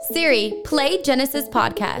Siri, play Genesis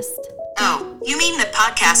podcast. Oh, you mean the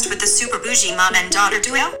podcast with the super bougie mom and daughter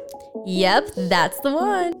duo? Yep, that's the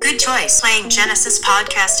one. Good choice. Playing Genesis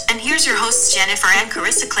podcast, and here's your hosts Jennifer and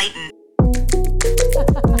Carissa Clayton.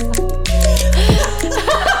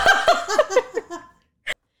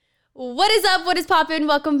 What is up? What is poppin'?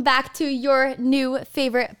 Welcome back to your new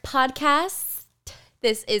favorite podcast.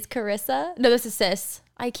 This is Carissa. No, this is Sis.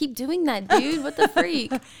 I keep doing that, dude. What the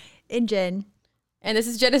freak? And Jen. And this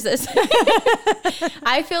is Genesis.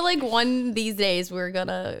 I feel like one these days we're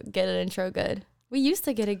gonna get an intro good. We used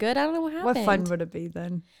to get it good. I don't know what happened. What fun would it be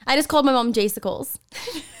then? I just called my mom Jasicles.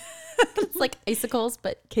 It's like icicles,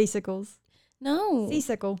 but Casicles. no.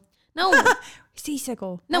 Seasickle. No.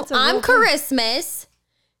 Seasickle. No, That's a I'm real thing. Christmas.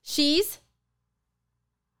 She's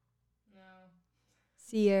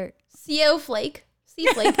CO Flake. Sea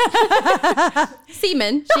Flake.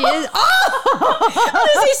 Seaman. She is. Oh!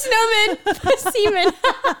 Snowman. Seaman.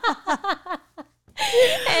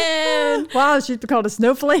 And Wow, she's called a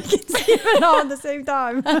snowflake and semen all at the same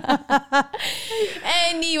time.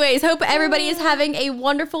 anyways, hope everybody is having a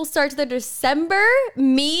wonderful start to the December.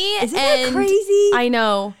 Isn't that crazy? I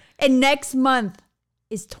know. And next month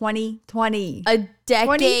is 2020. A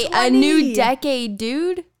decade, a 2020. new decade,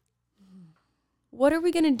 dude. What are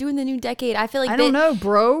we going to do in the new decade? I feel like I don't know,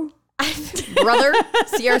 bro. brother.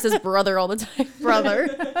 Sierra says brother all the time. Brother.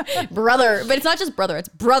 Brother. But it's not just brother, it's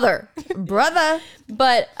brother. Brother.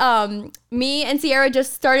 But me and Sierra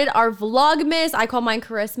just started our Vlogmas. I call mine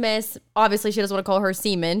Christmas. Obviously, she doesn't want to call her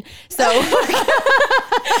Seaman. So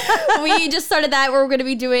we just started that where we're going to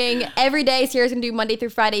be doing every day. Sierra's going to do Monday through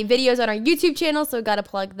Friday videos on our YouTube channel. So got to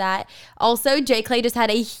plug that. Also, J. Clay just had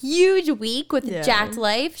a huge week with Yeah. Jacked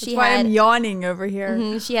Life. That's why I'm yawning over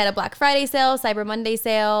here. She had a Black Friday sale, Cyber Monday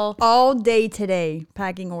sale. All day today,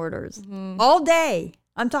 packing orders. All day.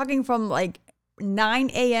 I'm talking from like 9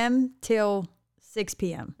 a.m. till 6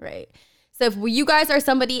 p.m. Right. So if you guys are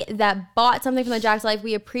somebody that bought something from the Jacked Life,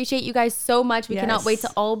 we appreciate you guys so much. We cannot Yes. wait to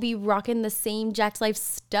all be rocking the same Jacked Life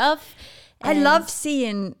stuff. I And- love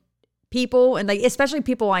seeing people and like especially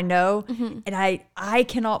people I know, and I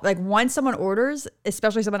cannot like once someone orders,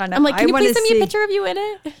 especially someone I know. I'm like, can you wanna please send me see- a picture of you in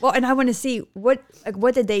it? Well, and I want to see what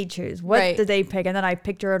did they choose? What Right. did they pick? And then I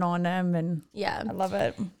picture it on them, and Yeah. I love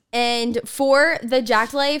it. And for the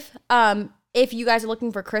Jacked Life, if you guys are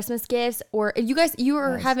looking for Christmas gifts, or if you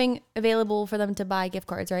are having available for them to buy gift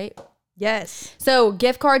cards, right? Yes, So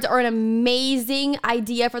gift cards are an amazing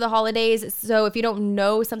idea for the holidays. So if you don't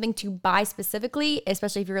know something to buy specifically,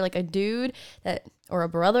 especially if you're like a dude or a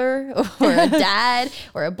brother or a dad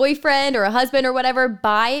or a boyfriend or a husband or whatever,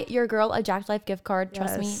 buy your girl a Jacked Life gift card.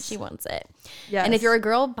 Trust me, Yes. she wants it. yes. And if you're a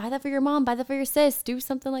girl, buy that for your mom, buy that for your sis, do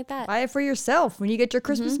something like that. buy it for yourself when you get your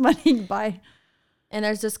Christmas money, buy. And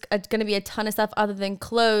there's just going to be a ton of stuff other than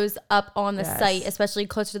clothes up on the Yes. site, especially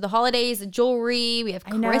closer to the holidays. Jewelry, we have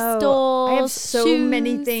I know. crystals. I have so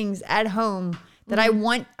many shoes. things at home that I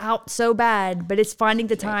want out so bad, but it's finding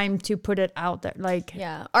the time to put it out there. Like,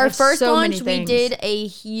 Yeah. I Our have first so many launch, we things. did a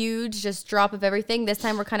huge just drop of everything. This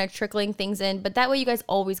time we're kind of trickling things in, but that way you guys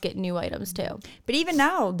always get new items too. But even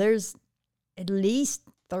now, there's at least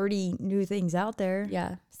 30 new things out there.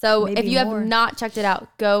 Yeah. So if Maybe you more. have not checked it out,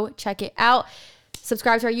 go check it out.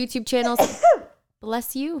 Subscribe to our YouTube channels.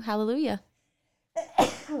 Bless you. Hallelujah.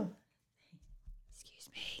 Excuse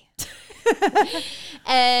me.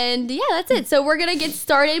 And yeah, that's it. So we're going to get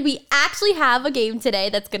started. We actually have a game today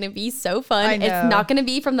that's going to be so fun. I It's know. not going to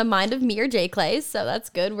be from the mind of me or J. Clay. So that's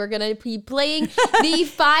good. We're going to be playing the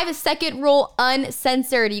 5-second rule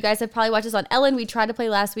uncensored. You guys have probably watched this on Ellen. We tried to play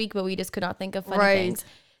last week, but we just could not think of funny Right. things.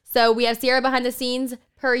 So we have Sierra behind the scenes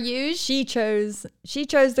per usual. She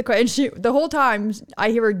chose the question. The whole time I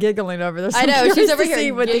hear her giggling over this. I I'm know, she's curious over to here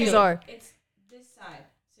see what these giggling. are. It's this side,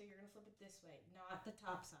 so you're gonna flip it this way, not the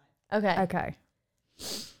top side. Okay. Okay.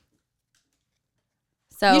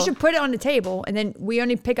 So You should put it on the table, and then we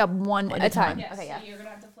only pick up one at a time. Yes, Okay, yeah. so you're gonna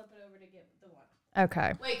have to flip it over to get the one.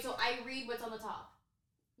 Okay. wait, so I read what's on the top.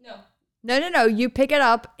 No, No. You pick it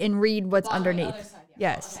up and read what's bottom, underneath. Other side,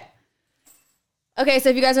 yeah. Yes. Okay, so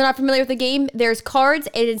if you guys are not familiar with the game, there's cards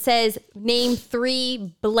and it says name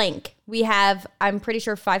 3 blank. We have, I'm pretty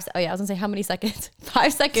sure 5. Oh yeah, I was gonna say how many seconds?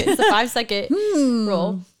 5 seconds. It's a 5-second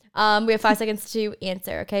roll. We have 5 seconds to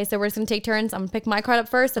answer. Okay, so we're just gonna take turns. I'm gonna pick my card up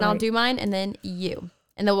first, and I'll Right. do mine, and then you.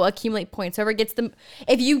 And then we'll accumulate points. Whoever gets them,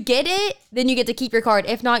 if you get it, then you get to keep your card.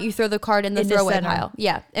 If not, you throw the card in the In the throwaway center. pile.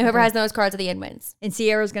 Yeah, and whoever has those cards at the end wins. And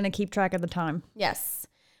Sierra's gonna keep track of the time. Yes.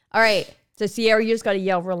 All right. So Sierra, you just gotta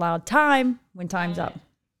yell real loud "time" when time's up.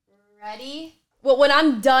 Ready? Well, when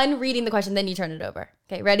I'm done reading the question, then you turn it over.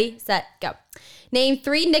 Okay, ready, set, go. Name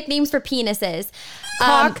 3 nicknames for penises.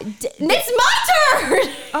 Cock. It's my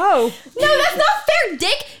turn. Oh. No, that's not fair.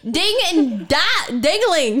 Dick, ding, and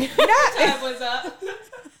dingling. Time was up.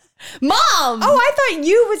 Mom. Oh, I thought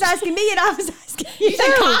you was asking me and I was asking you.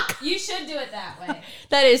 You should do it that way.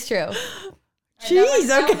 That is true. Jeez,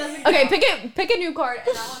 okay. Okay, pick a new card,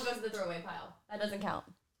 and that one goes to the throwaway pile. That doesn't count.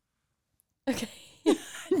 Okay.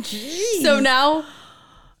 Jeez. So now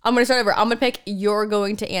I'm gonna start over. I'm gonna pick. You're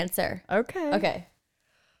going to answer. Okay. Okay.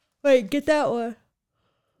 Wait, get that one.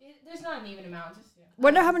 There's not an even amount. Just do it.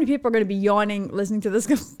 Wonder how many people are going to be yawning listening to this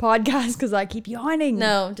podcast because I keep yawning.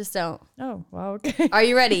 No, just don't. Oh, well, okay. Are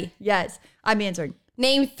you ready? Yes, I'm answering.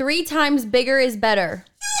 Name 3 times bigger is better.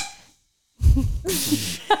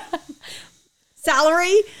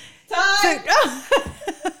 Salary. Time.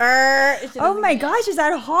 Oh my gosh, is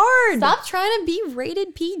that hard? Stop trying to be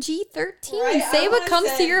rated PG-13. Right, Say I what wanna comes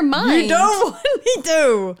to say- your mind. You don't want me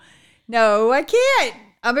to. No, I can't.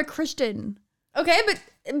 I'm a Christian. Okay, but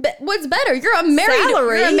what's better? You're a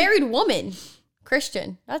Salary. married woman.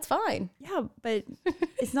 Christian. That's fine. Yeah, but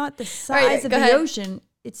it's not the size right, of go the ahead. ocean.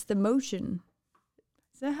 It's the motion.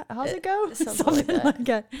 Is that, how's it go? something like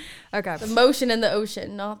that. Okay. The motion in the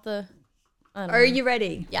ocean, not the. I don't Are know. you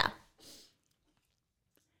ready? Yeah.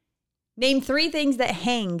 Name 3 things that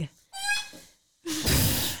hang.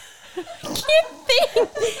 Can't think.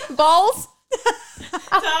 Balls.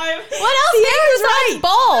 Time. What else? Sierra's besides right.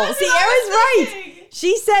 Balls. Sierra's right.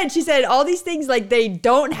 She said all these things like they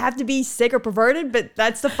don't have to be sick or perverted, but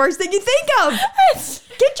that's the first thing you think of.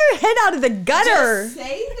 Get your head out of the gutter.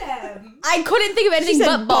 Say them. I couldn't think of She anything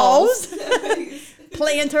said but balls.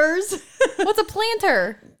 Planters. What's a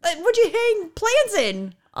planter? What'd you hang plants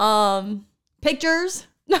in? Pictures.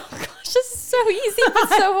 No, gosh, this is so easy but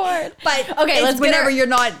so hard. But Okay, it's let's get whenever our- you're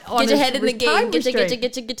not on Get your a head in the time game. Get your restraint.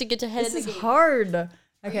 head This in is the game. hard.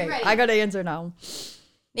 Okay, ready? I gotta answer now.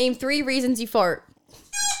 Name 3 reasons you fart.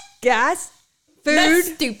 Gas, That's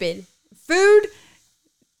food, stupid. food.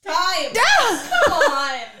 Time. Come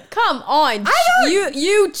on. Come on. I don't-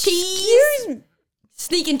 You cheese. Excuse me.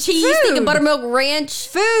 Sneaking cheese. Food. Sneaking buttermilk ranch.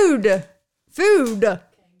 Food.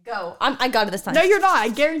 Go. I got it this time. No, you're not. I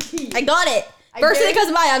guarantee. I got it. First thing that comes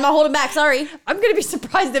to mind. I'm not holding back. Sorry. I'm gonna be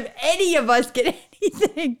surprised if any of us get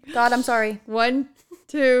anything. God, I'm sorry. 1,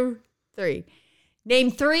 2, 3.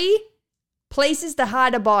 Name 3 places to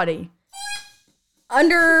hide a body.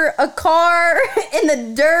 Under a car, in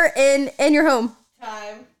the dirt, in your home.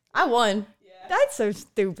 Time. I won. That's so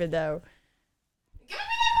stupid, though.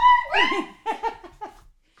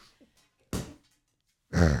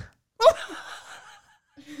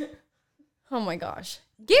 Oh my gosh.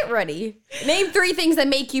 Get ready. Name 3 things that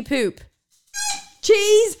make you poop.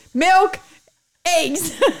 Cheese, milk,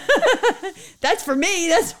 eggs. That's for me.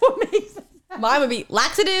 That's what makes it. Mine would be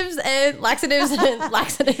laxatives and laxatives and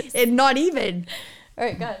laxatives. And not even. All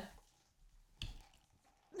right, go ahead.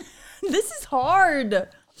 This is hard.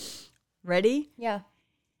 Ready? Yeah.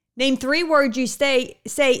 Name 3 words you say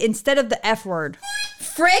instead of the F word.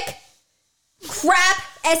 Frick, crap,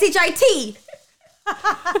 shit.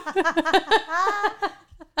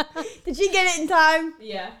 Did she get it in time?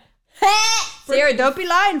 Yeah. Sarah, don't be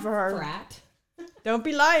lying for her. Frat. Don't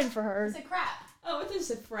be lying for her. It's a crap. Oh, it is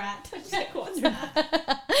a frat. I was like, what's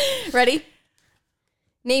that? Ready?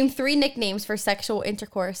 Name 3 nicknames for sexual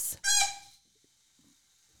intercourse.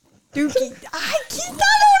 Dookie. I can't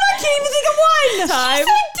even think of one. Time.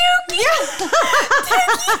 Dookie.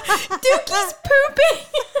 Dookie's pooping.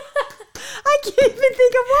 I can't even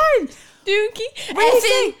think of one. Dookie. What do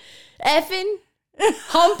you Effing.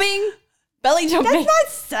 Humping. Belly jumping. That's not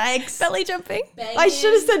sex. belly jumping. I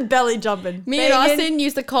should have said belly jumping. Me and Banging. Austin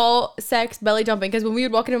used to call sex belly jumping because when we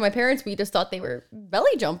would walk into my parents, we just thought they were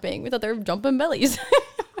belly jumping. We thought they were jumping bellies.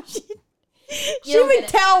 She would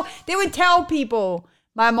tell. They would tell people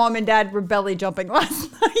my mom and dad were belly jumping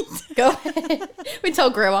last night. Go ahead. We tell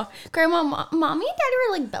grandma, mommy and daddy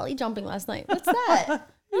were like belly jumping last night. What's that?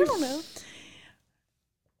 I don't know.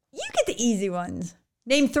 You get the easy ones.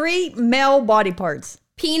 Name 3 male body parts.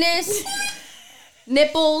 Penis,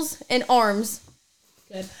 nipples, and arms.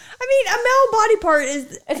 Good. I mean, a male body part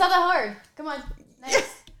is. It's not that hard. Come on.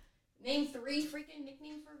 Next. Name 3 freaking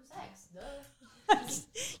nicknames for sex. Duh.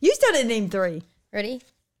 You still didn't name 3. Ready?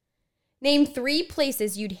 Name 3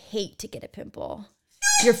 places you'd hate to get a pimple.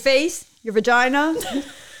 Your face, your vagina,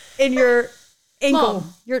 and your ankle.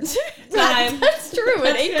 Mom. Your Time. That's true. An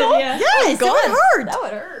That's ankle? good, yeah. yes, God. it would hurt. That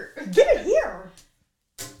would hurt. Get it here.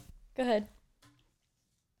 Go ahead.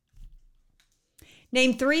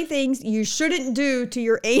 Name 3 things you shouldn't do to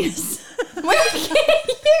your anus. Wait, I can't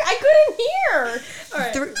hear. I couldn't hear. All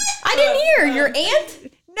right. I didn't hear your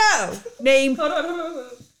aunt. No. Name. Hold on.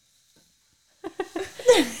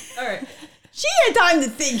 All right. She had time to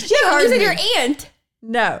think. She You heard said me. your aunt.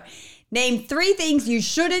 No. Name 3 things you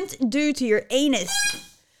shouldn't do to your anus.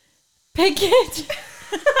 Pick it,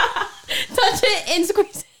 touch it, and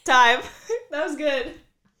squeeze it. Time. That was good.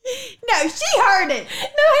 No, she heard it.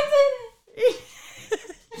 No, I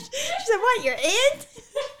She said, what, your aunt?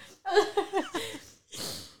 didn't.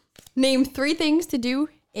 Name 3 things to do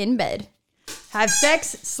in bed. Have sex,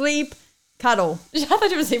 sleep, cuddle. I thought you were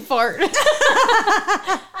going to say fart.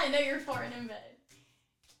 I know you're farting in bed.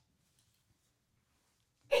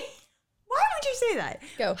 Why would you say that?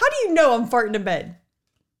 Go. How do you know I'm farting in bed?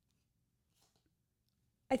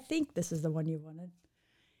 I think this is the one you wanted.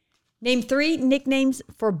 Name 3 nicknames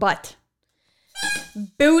for butt.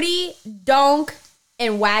 Booty, donk,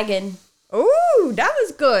 and wagon. Ooh, that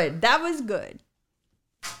was good. That was good.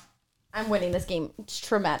 I'm winning this game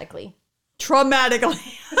traumatically. Traumatically.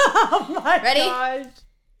 Oh my Ready? gosh.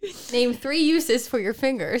 Name 3 uses for your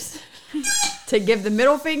fingers. To give the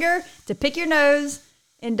middle finger, to pick your nose,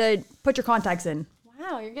 and to put your contacts in.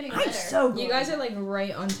 Wow, you're getting better. I'm so good. You guys are like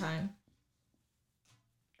right on time.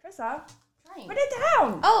 Krissa, Trying. put it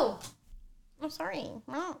down. Oh, I'm sorry.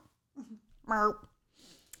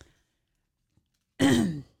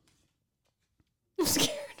 I'm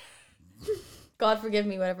scared. God forgive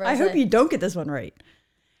me, whatever I I said. hope you don't get this one right.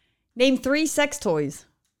 Name 3 sex toys.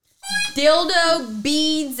 Dildo,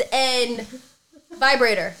 beads, and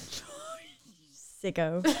vibrator.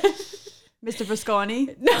 Sicko. Mr.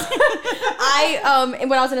 Visconi. And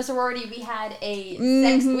when I was in a sorority, we had a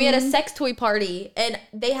sex toy party, and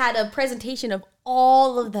they had a presentation of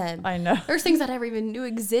all of them. I know. There's things that I never even knew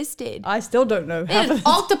existed. I still don't know. They had an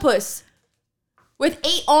octopus with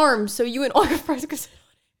 8 arms, so you and all your friends could sit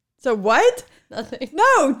So what? on nothing.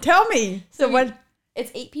 No, tell me. So what?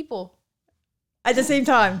 It's 8 people. At the same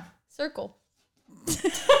time. Circle.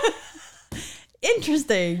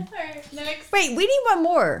 Interesting. All right, next. Wait, we need one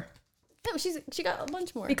more. No, she got a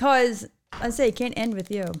bunch more. Because I say it can't end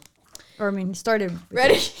with you. Or I mean, started. With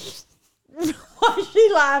Ready? you. Why is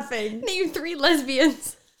she laughing? Name 3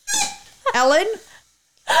 lesbians. Ellen?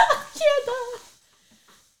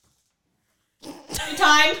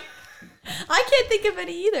 Time. I can't think of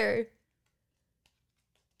any either.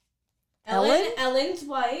 Ellen? Ellen's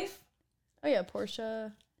wife. Oh yeah,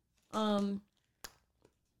 Portia.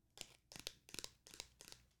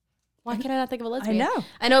 Why can I not think of a lesbian? know.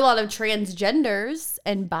 I know a lot of transgenders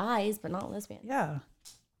and bis, but not lesbians. Yeah.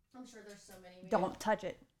 I'm sure there's so many. Don't touch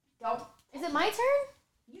it. Don't. Is it my turn?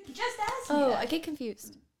 You just asked Oh, I get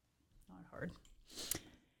confused. Not hard.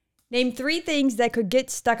 Name 3 things that could get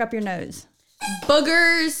stuck up your nose.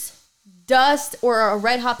 Boogers, dust, or a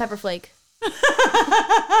red hot pepper flake.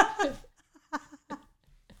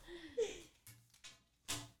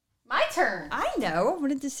 My turn. I know. I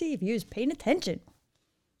wanted to see if you was paying attention.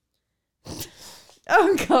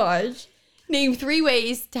 Oh gosh. Name 3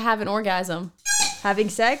 ways to have an orgasm. Having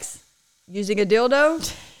sex, using a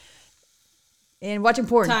dildo, and watching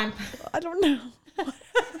porn. Time. I don't know.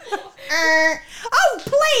 Oh,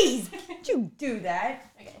 please! Don't you do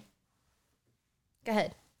that. Okay. Go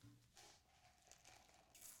ahead.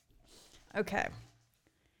 Okay.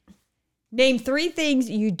 Name 3 things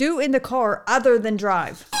you do in the car other than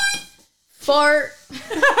drive. Fart,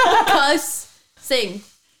 cuss, sing.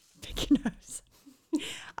 Pick your nose.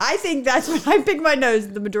 I think that's when I pick my nose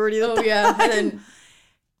the majority of the time. Oh yeah, and then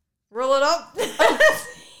Roll it up.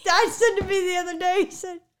 Dad said to me the other day, he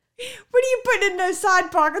said, what are you putting in those side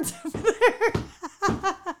pockets over there?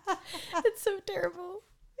 it's so terrible.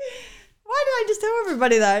 Why did I just tell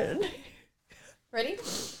everybody that? Ready?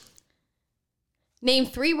 Name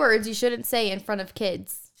 3 words you shouldn't say in front of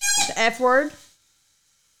kids. The F word.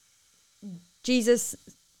 Jesus.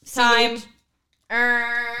 Time.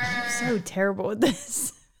 I'm so terrible at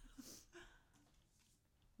this.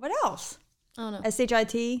 What else? I don't know.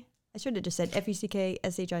 S-H-I-T. I should have just said F-U-C-K,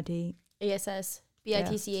 S-H-I-T. ASS,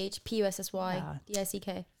 BITCH, PUSSY, Yeah.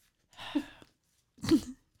 DICK.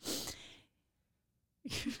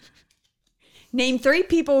 Name 3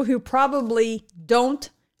 people who probably don't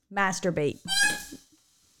masturbate.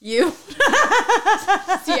 You.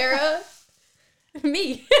 Sierra.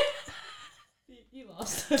 Me. You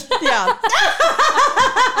lost. Yeah.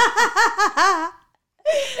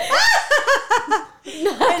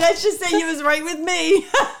 Hey, let's just say you was right with me.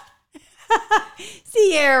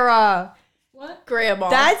 Sierra. What? Grandma.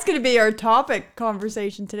 That's going to be our topic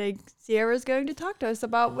conversation today. Sierra's going to talk to us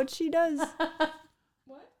about what she does.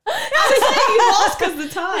 What? You lost because the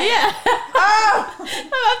tie. Yeah. Oh,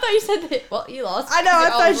 I thought you said that. Well, you lost. I know. I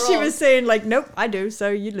You're all thought she wrong. was saying like, nope, I do, so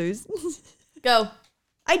you lose. Go.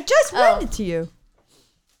 I just Oh. read it to you.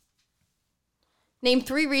 Name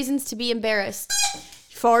 3 reasons to be embarrassed.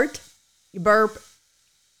 You fart, you burp.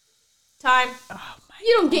 Time.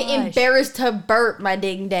 You don't get Gosh. embarrassed to burp, my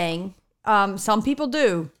ding dang. Some people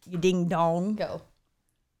do. You ding dong. Go.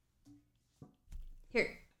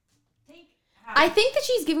 Here. I think that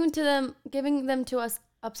she's giving them to us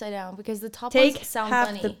upside down because the top Take ones sound half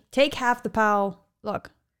funny. take half the pile.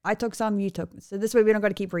 Look, I took some, you took. So this way we don't got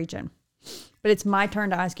to keep reaching. But it's my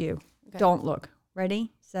turn to ask you. Okay. Don't look.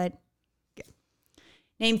 Ready, set, go.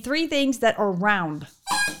 Name 3 things that are round.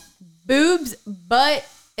 Boobs, butt,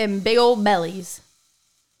 and big old bellies.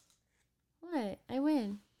 What? I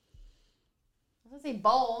win. I was gonna say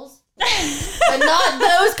balls, but not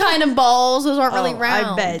those kind of balls. Those aren't really Oh, round.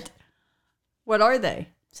 I bet. What are they?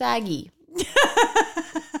 Saggy.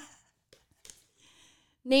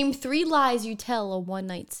 Name 3 lies you tell a one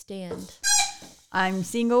night stand. I'm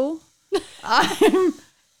single. I'm.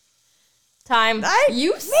 Time.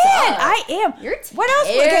 You Man, suck. I am. You're What else?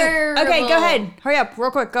 Okay, okay, terrible. go ahead. Hurry up,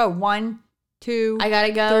 real quick. Go. 1, 2. I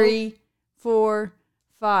gotta go. 3, 4,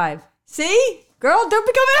 5. See, girl, don't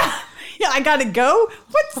be coming out. I gotta go.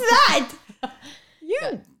 What's that?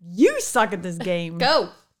 You suck at this game. Go.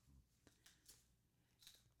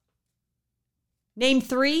 Name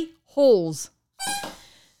 3 holes.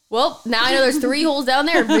 Well, now I know there's 3 holes down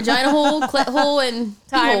there: vagina hole, clit hole, and pee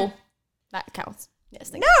Time. hole. That counts. Yes,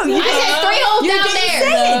 thank No, you. you I said 3 holes You down didn't there. say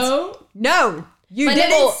it. No. No, you My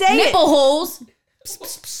didn't say nipple it. holes.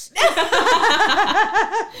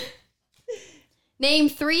 Name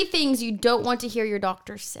 3 things you don't want to hear your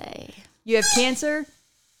doctor say. You have cancer.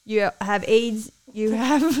 You have AIDS. You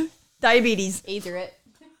have diabetes. AIDS are it.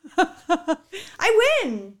 I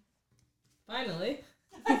win. Finally.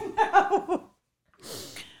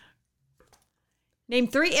 Name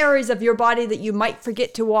 3 areas of your body that you might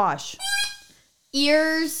forget to wash.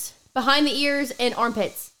 Ears, behind the ears, and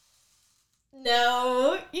armpits.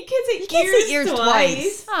 No. You can't say can't say ears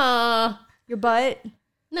twice. Your butt.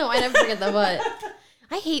 No, I never forget the butt.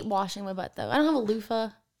 I hate washing my butt though. I don't have a loofah.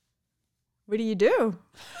 What do you do?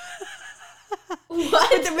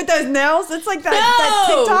 What? With those nails? It's like that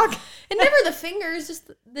No! TikTok. And never the fingers,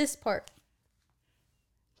 just this part.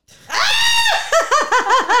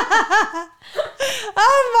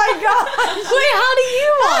 Oh my gosh. Wait, how do you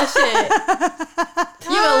wash it?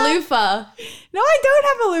 You have a loofah. No, I don't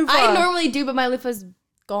have a loofah. I normally do, but my loofah's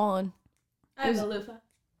gone. I have a loofah.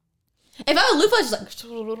 If I have a loofah, it's just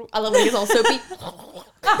like, I love when it gets all soapy.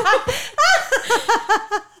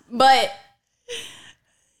 But,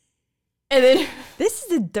 and then, This is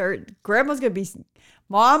the dirt. Grandma's going to be...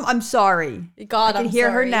 Mom, I'm sorry. God, I can I'm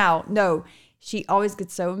hear her sorry. now. No, she always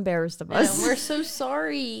gets so embarrassed of I know, us. we're so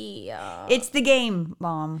sorry. It's the game,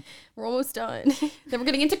 Mom. We're almost done. Then we're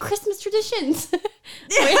getting into Christmas traditions.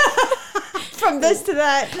 From this to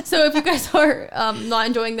that. So if you guys are not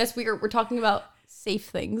enjoying this, we're talking about safe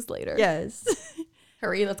things later. Yes.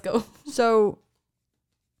 Hurry, let's go. So,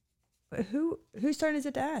 whose turn is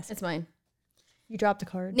it to ask? It's mine. You dropped the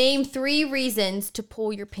card. Name 3 reasons to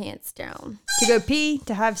pull your pants down. To go pee,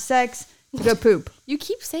 to have sex, to go poop. You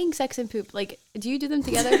keep saying sex and poop. Like, do you do them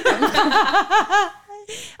together? Give that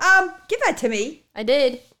to me. I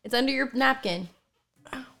did. It's under your napkin.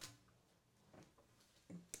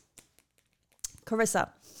 Carissa,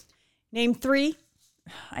 name 3.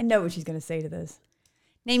 I know what she's going to say to this.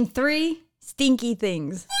 Name 3 stinky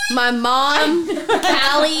things. My mom,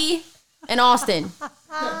 Callie, and Austin.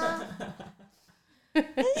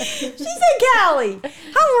 She said Callie.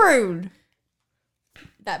 How rude.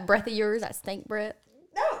 That breath of yours, that stank breath.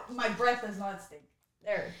 No, my breath does not stink.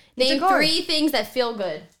 There. Name 3 things that feel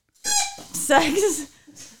good. Sex.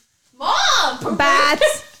 Mom!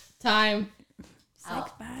 Bats. Time. Sex,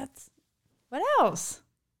 bats. What else?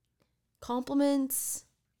 Compliments.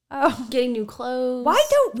 Oh. Getting new clothes.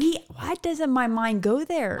 Why doesn't my mind go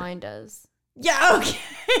there? Mine does. Yeah, okay.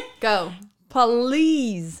 Go.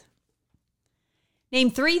 Please. Name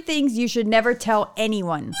 3 things you should never tell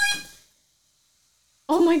anyone.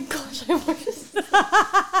 Oh my gosh, I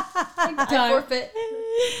forfeit.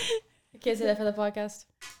 I can't say that for the podcast.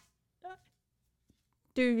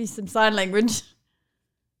 Do me some sign language.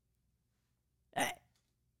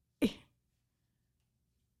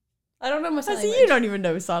 I don't know my sign See, language. you don't even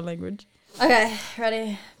know sign language. Okay,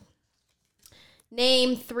 ready?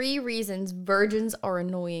 Name 3 reasons virgins are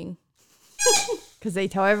annoying. Because they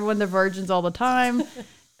tell everyone they're virgins all the time.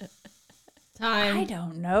 Time. I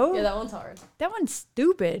don't know. Yeah, that one's hard. That one's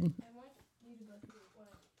stupid.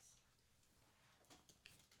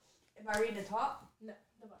 Am I reading the top? No,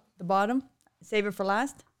 the bottom. The bottom? Save it for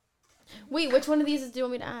last? Wait, which one of these do you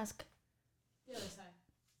want me to ask? The other side.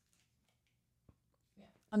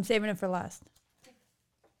 I'm saving it for last.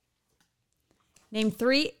 Name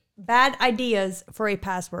 3 bad ideas for a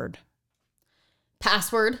password.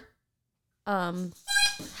 Password.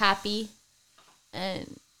 Happy.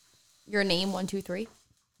 And your name, 1, 2, 3.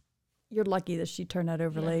 You're lucky that she turned that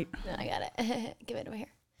over late. No, I got it. Give it over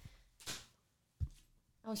here.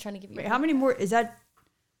 I was trying to give you. Wait, how many more? Is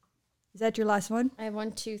that your last one? I have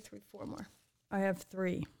 1, 2, 3, 4 more. I have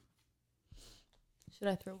 3. Should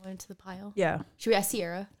I throw one into the pile? Yeah. Should we ask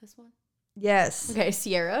Sierra this one? Yes. Okay,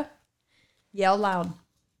 Sierra. Yell loud.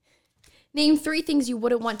 Name 3 things you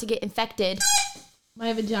wouldn't want to get infected.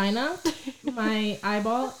 My vagina, my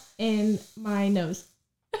eyeball, and my nose.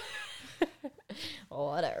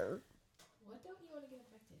 Whatever. What don't you want to get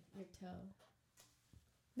infected? Your toe.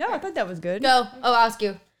 No, I thought that was good. Go. Oh, I'll ask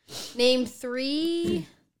you. Name 3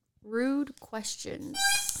 rude questions.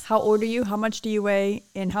 How old are you? How much do you weigh?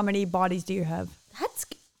 And how many bodies do you have?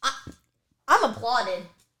 I'm applauded.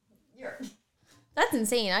 That's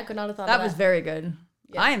insane. I could not have thought That of was that. very good.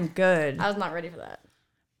 Yeah. I am good. I was not ready for that.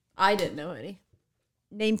 I didn't know any.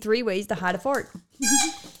 Name 3 ways to hide a fart.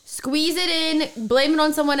 Squeeze it in, blame it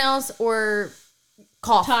on someone else, or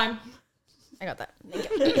cough. Time. I got that. Thank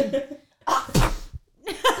you.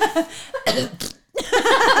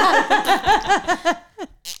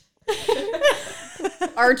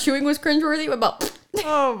 Our chewing was cringeworthy. What about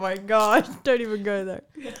Oh my gosh. Don't even go there.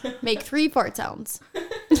 make 3 fart sounds?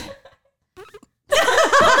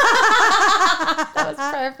 That was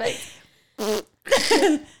perfect.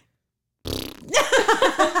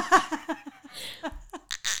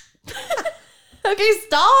 Okay,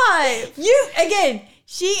 stop. You, again,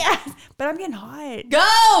 she asked, but I'm getting hot.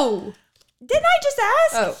 Go. Didn't I just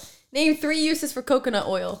ask? Oh, name 3 uses for coconut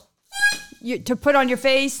oil. To put on your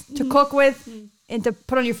face, to cook with, and to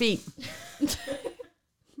put on your feet.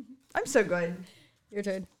 I'm so good. Your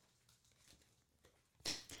turn.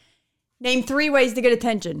 Name 3 ways to get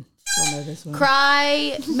attention. She'll know this one.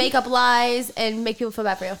 Cry, make up lies, and make people feel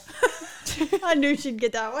bad for you. I knew she'd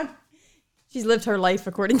get that one. She's lived her life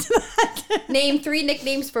according to that. Name 3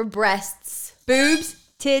 nicknames for breasts. Boobs,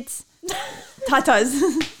 tits, tatas.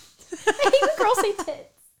 I hate when girls say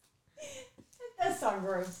tits. That sounds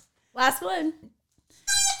gross. Last one.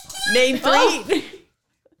 Name 3. Oh.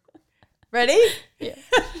 Ready? Yeah.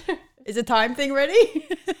 Is the time thing ready?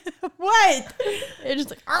 What? You're just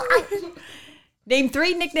like, Name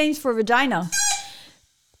 3 nicknames for vagina.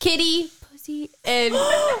 kitty, pussy, and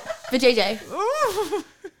vajayjay. Ooh.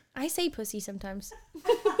 I say pussy sometimes.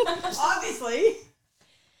 Obviously.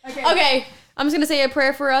 Okay. Okay, I'm just gonna say a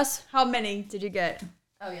prayer for us. How many did you get?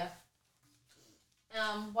 Oh yeah.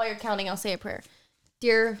 While you're counting, I'll say a prayer.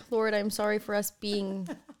 Dear Lord, I'm sorry for us being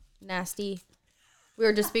nasty. We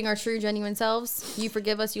are just being our true, genuine selves. You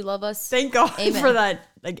forgive us. You love us. Thank God Amen. for that.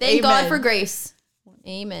 Like, Thank amen. God for grace.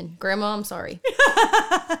 Amen. Grandma, I'm sorry.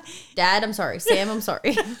 Dad, I'm sorry. Sam, I'm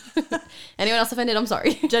sorry. Anyone else offended? I'm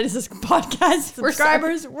sorry. Genesis podcast We're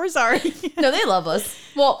subscribers, we're sorry. No, they love us.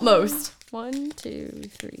 Well, most. 1, 2,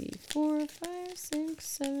 3, 4, 5, 6,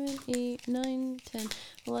 7, 8, 9, 10,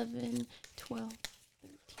 11, 12,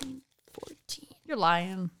 13, 14. You're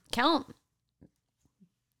lying. Count.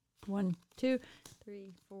 1, 2,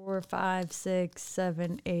 3, 4, 5, 6,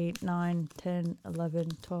 7, 8, 9, 10,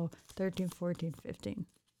 11, 12, 13, 14, 15.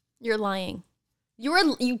 You're lying.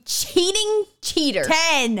 You cheating cheater.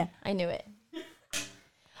 10. I knew it.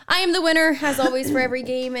 I am the winner, as always, for every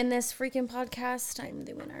game in this freaking podcast. I'm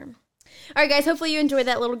the winner. All right, guys. Hopefully you enjoyed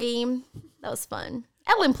that little game. That was fun.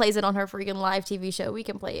 Ellen plays it on her freaking live TV show. We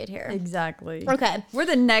can play it here. Exactly. Okay. We're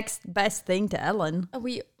the next best thing to Ellen.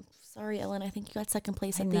 Sorry, Ellen. I think you got second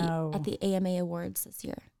place I at know. the AMA Awards this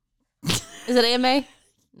year. Is it AMA?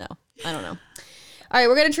 No, I don't know. All right,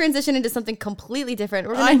 we're going to transition into something completely different.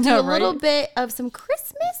 We're going to do a little bit of some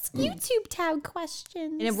Christmas YouTube tag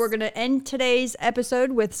questions. And we're going to end today's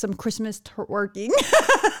episode with some Christmas twerking.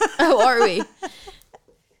 Oh, are we?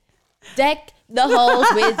 Deck the halls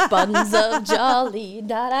with buns of jolly.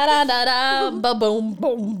 Da da da da da. Ba boom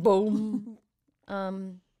boom boom.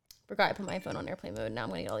 Forgot I put my phone on airplane mode. Now I'm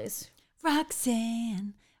gonna get all these.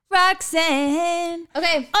 Roxanne. Okay.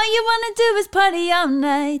 All you want to do is party all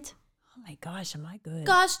night. Oh my gosh, am I good?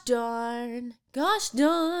 Gosh darn. Gosh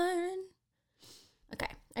darn.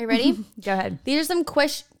 Okay. Are you ready? Go ahead. These are some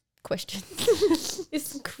questions. These are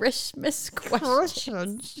some Christmas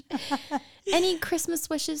questions. Any Christmas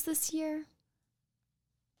wishes this year?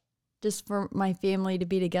 Just for my family to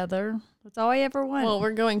be together. That's all I ever want. Well,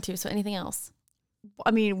 we're going to. So anything else?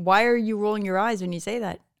 I mean, why are you rolling your eyes when you say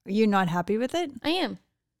that? Are you not happy with it? I am.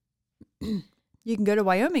 You can go to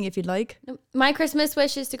Wyoming if you'd like. My Christmas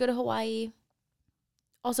wish is to go to Hawaii.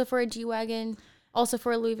 Also for a G-Wagon. Also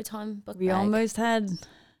for a Louis Vuitton book We bag. almost had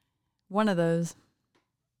one of those.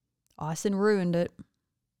 Austin ruined it.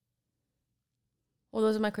 Well,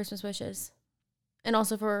 those are my Christmas wishes. And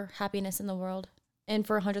also for happiness in the world. And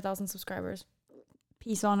for 100,000 subscribers.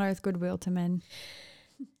 Peace on earth, goodwill to men.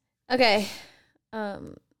 Okay.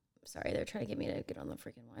 Sorry, they're trying to get me to get on the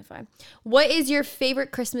freaking Wi-Fi. What is your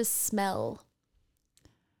favorite Christmas smell?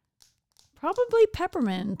 Probably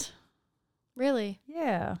peppermint. Really?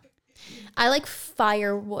 Yeah. I like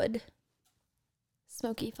firewood.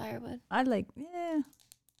 Smoky firewood. I'm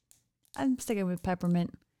sticking with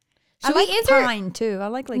peppermint. Should I like we answer? pine too. I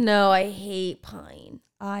like No, I hate pine.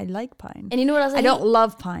 I like pine. And you know what else I I don't hate?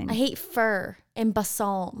 love pine. I hate fir and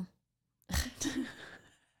balsam.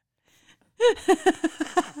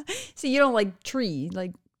 So you don't like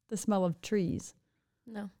like the smell of trees.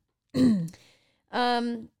 No.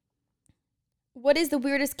 What is the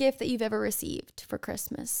weirdest gift that you've ever received for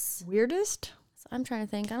Christmas? Weirdest? So I'm trying to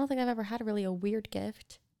think. I don't think I've ever had really a weird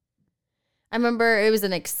gift. I remember it was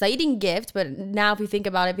an exciting gift, but now if you think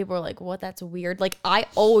about it, people are like, what? That's weird. Like, I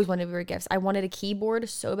always wanted weird gifts. I wanted a keyboard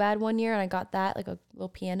so bad one year, and I got that, like a little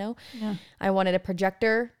piano. Yeah. I wanted a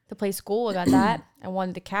projector to play school. I got that. I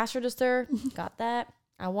wanted the cash register. Got that.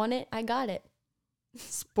 I want it. I got it.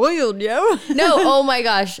 Spoiled, yo. No, oh my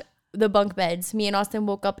gosh. The bunk beds. Me and Austin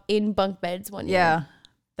woke up in bunk beds one year. Yeah.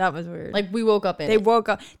 That was weird. Like, we woke up in they it. woke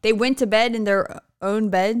up. They went to bed in their own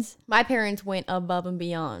beds. My parents went above and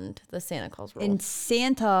beyond the Santa Claus rule. And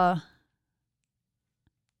Santa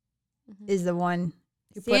is the one.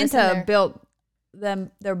 Who put us in Santa there. built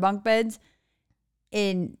their bunk beds,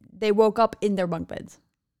 and they woke up in their bunk beds.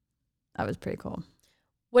 That was pretty cool.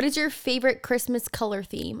 What is your favorite Christmas color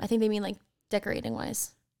theme? I think they mean like decorating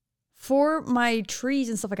wise. For my trees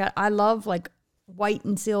and stuff like that, I love like white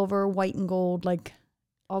and silver, white and gold, like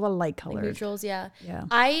all the light Like colors. neutrals, yeah. Yeah.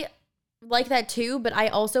 I like that too, but I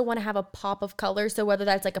also want to have a pop of color. So whether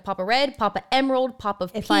that's like a pop of red, pop of emerald, pop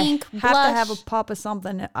of If pink, I have blush. to have a pop of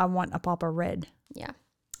something, I want a pop of red. Yeah.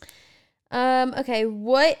 Okay.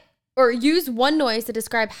 Use one noise to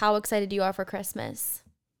describe how excited you are for Christmas.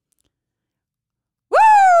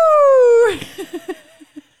 Woo!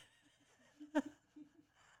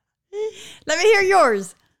 Let me hear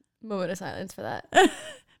yours. Moment of silence for that.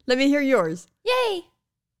 Let me hear yours. Yay!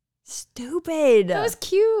 Stupid. That was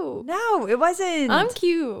cute. No, it wasn't. I'm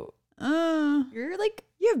cute. You're like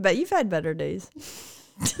you've had better days.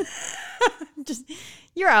 Just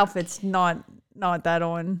your outfit's not that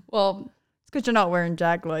on. Well, It's because you're not wearing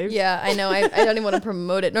Jacklife. yeah, I know. I don't even want to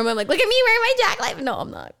promote it. Normally I'm like, look at me wearing my Jacklife. No,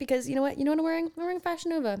 I'm not. Because you know what? You know what I'm wearing? I'm wearing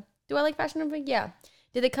Fashion Nova. Do I like Fashion Nova? Yeah.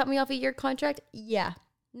 Did they cut me off a year contract? Yeah.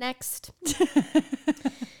 Next.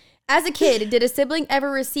 As a kid, did a sibling ever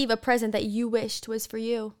receive a present that you wished was for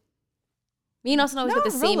you? Me and Austin always get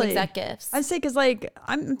the Not same really. exact gifts. I'd say because like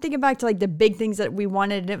I'm thinking back to like the big things that we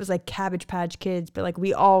wanted, and it was like Cabbage Patch Kids, but like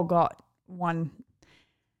we all got one.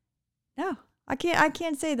 No, I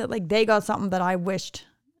can't say that like they got something that I wished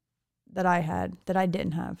that I had that I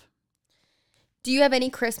didn't have. Do you have any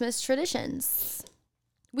Christmas traditions?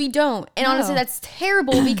 We don't. And No. honestly, that's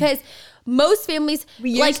terrible because most families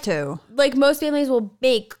We like, used to. Like most families will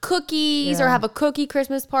bake cookies or Yeah. have a cookie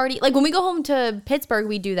Christmas party. Like when we go home to Pittsburgh,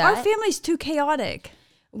 we do that. Our family's too chaotic.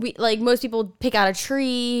 We like most people pick out a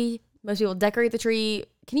tree. Most people decorate the tree.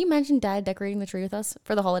 Can you imagine Dad decorating the tree with us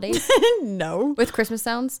for the holidays No. with Christmas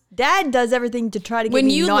sounds? Dad does everything to try to get When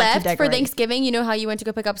me you not to left for decorate. Thanksgiving, you know how you went to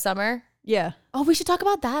go pick up Summer? Yeah. Oh, we should talk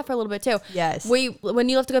about that for a little bit too. Yes. When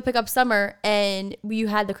you left to go pick up Summer and you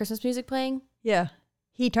had the Christmas music playing, Yeah.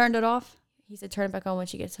 He turned it off. he said turn it back on when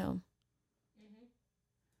she gets home.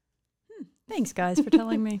 Thanks, guys, for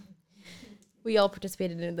telling me. We all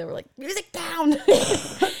participated in it. They were like, music down.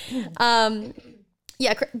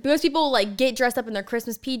 Yeah, most people like get dressed up in their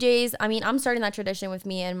Christmas PJs. I mean, I'm starting that tradition with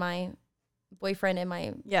me and my boyfriend and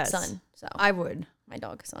my Yes. son. So I would. my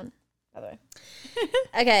dog son, by the way.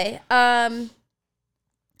 Okay.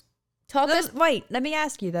 Talk us. Wait, let me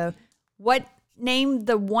ask you though. Name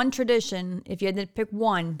the one tradition, if you had to pick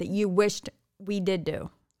one, that you wished we did do?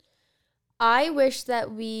 I wish that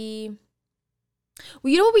well, you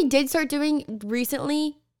know what we did start doing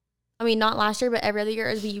recently? I mean, not last year, but every other year,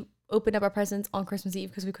 is we opened up our presents on Christmas Eve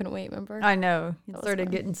because we couldn't wait. Remember? I know. It was started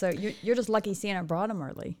fun. getting so you're just lucky Santa brought them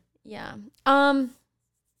early. Yeah. I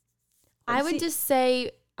would see- just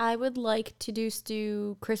say I would like to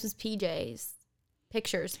do Christmas PJs,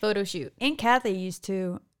 pictures, photo shoot. Aunt Kathy used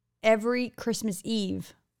to every Christmas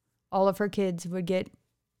Eve, all of her kids would get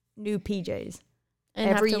new PJs. And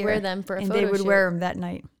every have to year. wear them for a and photo they would shoot. wear them that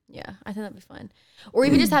night. Yeah, I think that'd be fun. Or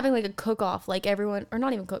even just having like a cook-off, like everyone, or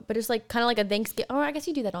not even cook, but just like kind of like a Thanksgiving. Oh, I guess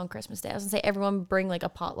you do that on Christmas Day. I was gonna say everyone bring like a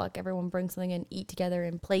potluck. Everyone bring something and eat together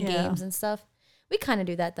and play games and stuff. We kind of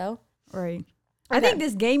do that though. Right. Okay. I think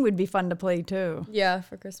this game would be fun to play too. Yeah,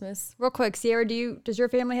 for Christmas. Real quick, Sierra, does your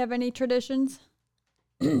family have any traditions?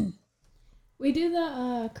 We do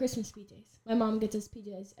the Christmas PJs. My mom gets us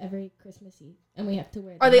PJs every Christmas Eve, and we have to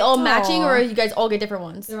wear them. Are they all matching, Aw. or you guys all get different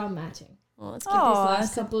ones? They're all matching. Oh, that's But cute. these Aw,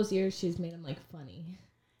 last couple of years, she's made them like funny.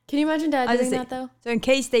 Can you imagine Dad I was doing gonna that though? So in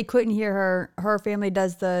case they couldn't hear her family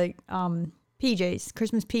does the PJs,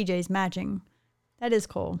 Christmas PJs matching. That is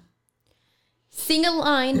cool. Sing a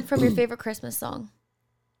line from your favorite Christmas song.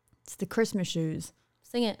 It's the Christmas shoes.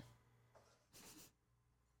 Sing it.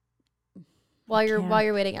 While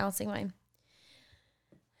you're waiting, I'll sing mine.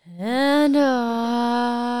 And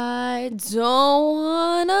I don't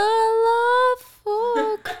wanna love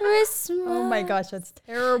for Christmas. Oh my gosh, that's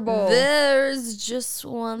terrible. There's just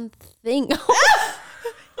one thing.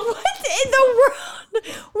 What in the world?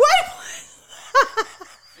 What was that?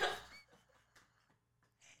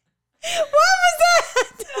 What was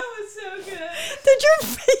that? That was so good. Did your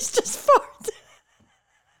face just fart?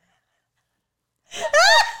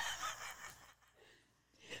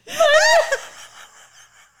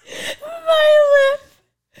 My lip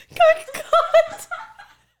got caught.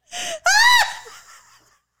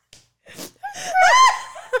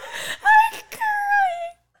 I'm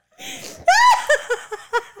crying.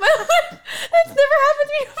 My lip. That's never happened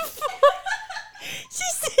to me before.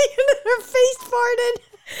 She's saying that her face farted.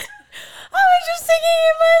 I was just singing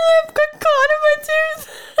and my lip got caught in my tooth.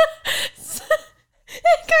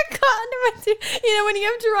 It got caught in my tooth. You know when you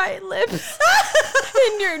have dry lips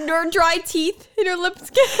and your dry teeth and your lips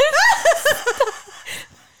get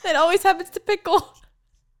that always happens to Pickle.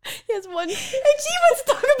 He has one. And she wants to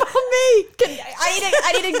talk about me.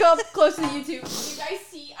 I need to go up close to the YouTube. You guys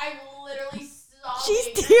see? I'm literally sobbing.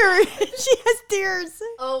 She's tearing. She has tears.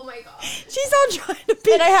 Oh my god. She's all trying to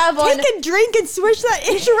be. And I have on- Take a drink and swish that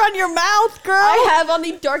itch around your mouth, girl. I have on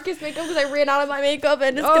the darkest makeup because I ran out of my makeup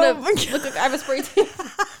and it's Oh gonna my look like I have a spray tan.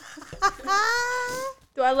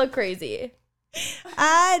 Do I look crazy?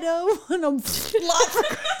 I don't want to lot for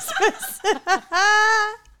Christmas.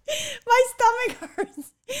 My stomach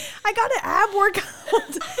hurts. I got an ab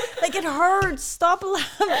workout. Like it hurts. Stop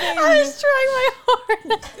laughing. I was trying my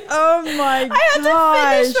hardest. Oh my I had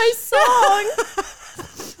to finish my song.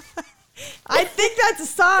 I think that's a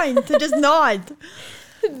sign to just nod.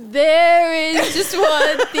 There is just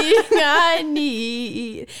one thing I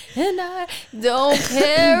need, and I don't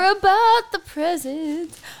care about the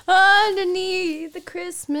presents underneath the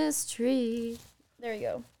Christmas tree. There you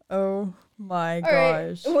go. Oh my All right,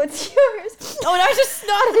 gosh. what's yours? Oh, and I just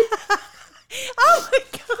snotted. Oh my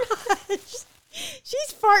gosh.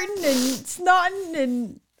 She's farting and snotting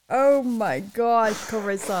and oh my gosh,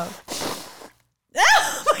 Carissa.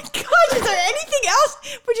 Oh my gosh, is there anything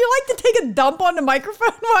else? Would you like to take a dump on the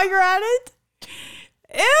microphone while you're at it?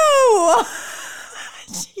 Ew.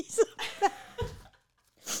 She's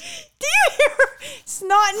do you hear her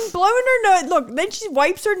snotting, blowing her nose? Look, then she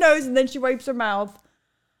wipes her nose and then she wipes her mouth.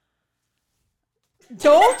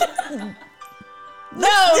 Don't.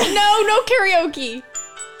 No karaoke.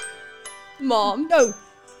 Mom. No.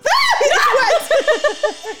 It's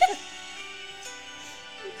wet.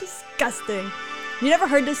 Disgusting. You never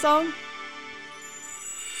heard this song?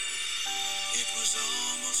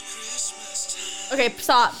 Okay,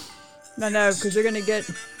 stop. No, because you're gonna get.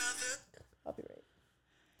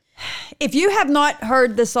 If you have not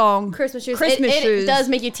heard the song Christmas shoes. Christmas it shoes, does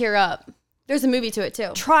make you tear up. There's a movie to it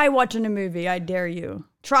too. try watching the movie. I dare you.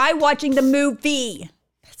 Try watching the movie.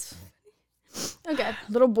 Okay.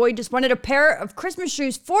 Little boy just wanted a pair of Christmas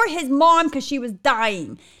shoes for his mom because she was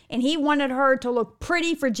dying, and he wanted her to look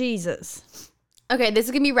pretty for Jesus. Okay, this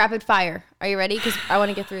is gonna be rapid fire. Are you ready? Because I want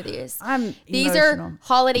to get through these. These emotional. are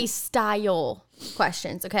holiday style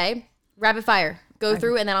questions. Okay, rapid fire. Go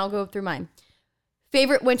through, and then I'll go through mine.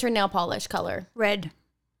 Favorite winter nail polish color. Red,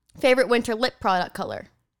 Favorite winter lip product color.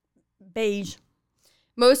 beige,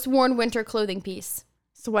 Most worn winter clothing piece.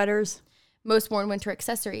 sweaters, Most worn winter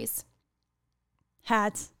accessories.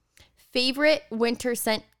 hats, Favorite winter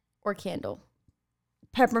scent or candle.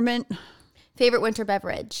 peppermint, Favorite winter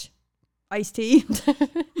beverage. iced tea,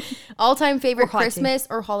 All-time favorite Or hot tea. Christmas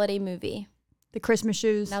or holiday movie. the Christmas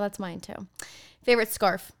shoes. Now that's mine too. Favorite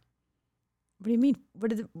scarf. What do you mean?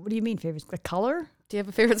 What do you mean favorites? The color? Do you have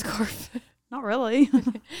a favorite scarf? Not really.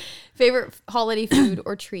 Favorite holiday food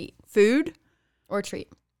or treat. Food? Or treat.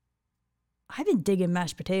 I've been digging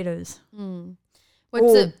mashed potatoes. What's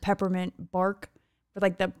Oh, it? peppermint bark with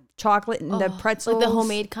like the chocolate and the pretzels. Like the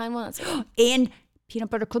homemade kind one. And peanut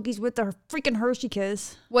butter cookies with the freaking Hershey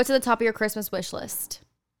Kiss. What's at the top of your Christmas wish list?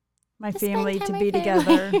 My family to time be with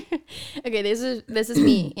together. Okay, this is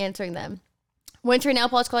me answering them. Winter nail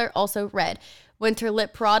polish color, also red. Winter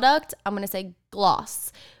lip product, I'm going to say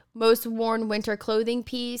gloss. Most worn winter clothing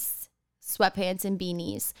piece, sweatpants and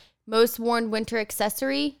beanies. Most worn winter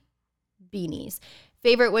accessory, beanies.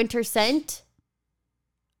 Favorite winter scent,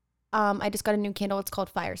 I just got a new candle. It's called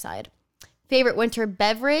Fireside. Favorite winter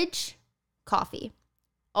beverage, coffee.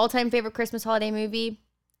 All-time favorite Christmas holiday movie,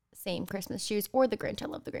 same, Christmas Shoes or The Grinch. I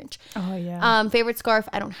love The Grinch. Oh, yeah. Favorite scarf,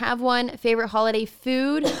 I don't have one. Favorite holiday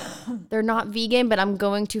food, they're not vegan, but I'm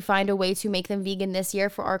going to find a way to make them vegan this year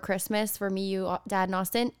for our Christmas, for me, you, Dad, and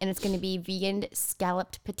Austin. And it's going to be vegan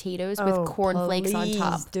scalloped potatoes with cornflakes on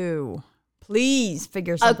top. Please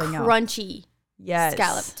figure something out. A crunchy Yes.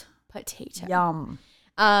 scalloped potato. Yum.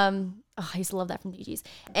 I used to love that from DG's.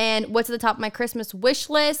 And what's at the top of my Christmas wish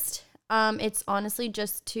list? It's honestly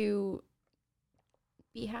just to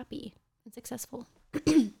be happy and successful.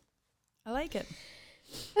 I like it.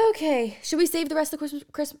 Okay, should we save the rest of the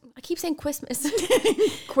Christmas? I keep saying Christmas.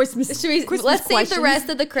 Christmas. Should we? Christmas Let's save questions. the rest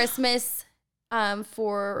of the Christmas.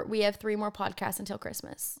 We have 3 more podcasts until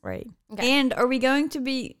Christmas. Right. Okay. And are we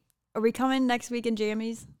coming next week in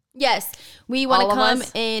jammies? Yes, we want All to of come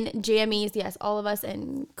us? in jammies. Yes, all of us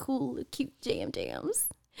in cool, cute jams.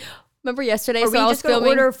 Remember yesterday? Are so we I was just going to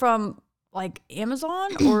filming. order from like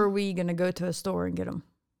Amazon or are we going to go to a store and get them?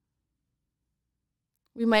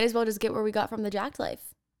 We might as well just get where we got from the Jacked Life,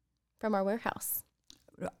 from our warehouse.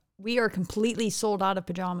 We are completely sold out of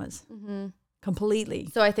pajamas. Mm-hmm. Completely.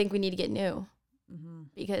 So I think we need to get new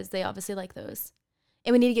because they obviously like those.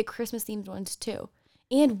 And we need to get Christmas themed ones too.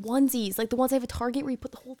 And onesies, like the ones I have at Target where you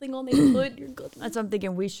put the whole thing on the hood. You're good. That's what I'm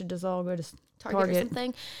thinking. We should just all go to Target or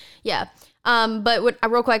something. Yeah. But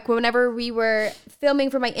real quick, whenever we were filming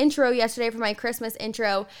for my intro yesterday, for my Christmas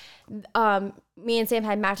intro, me and Sam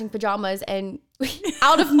had matching pajamas, and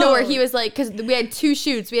out of nowhere, he was like, because we had 2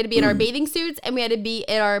 shoots. We had to be in our bathing suits and we had to be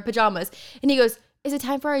in our pajamas. And he goes, "Is it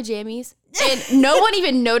time for our jammies?" And no one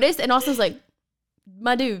even noticed. And Austin was like,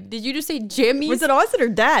 "My dude, did you just say jammies?" Was it Austin or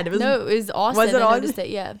Dad? It was, No, it was Austin. Was it I Austin? noticed it,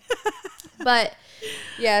 yeah. But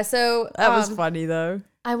yeah, so That was funny though.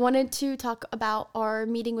 I wanted to talk about our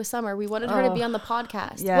meeting with Summer. We wanted her to be on the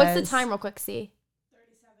podcast. What's the yes. time real quick, C?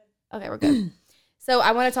 37. Okay, we're good. So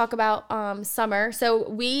I want to talk about Summer. So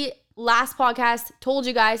we last podcast told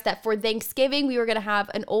you guys that for Thanksgiving we were going to have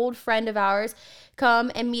an old friend of ours come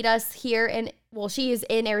and meet us here she is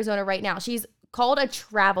in Arizona right now. She's called a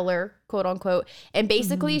traveler, quote unquote, and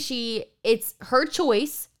basically it's her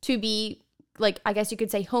choice to be, like, I guess you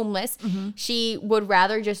could say, homeless. She would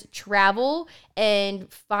rather just travel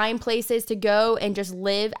and find places to go and just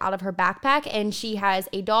live out of her backpack. And she has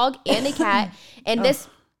a dog and a cat. And this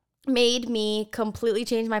made me completely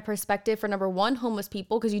change my perspective for, number 1, homeless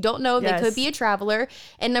people, because you don't know, they could be a traveler,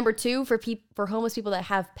 and number 2, for homeless people that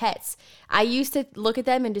have pets. I used to look at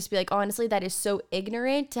them and just be like, honestly, that is so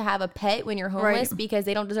ignorant to have a pet when you're homeless, because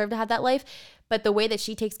they don't deserve to have that life. But the way that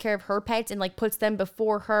she takes care of her pets and like puts them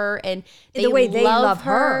before her, and the way they love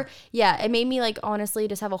her. Yeah, it made me like honestly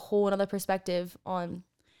just have a whole another perspective on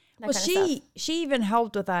that Well, kind of stuff. she even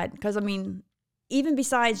helped with that because I mean, even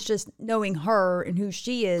besides just knowing her and who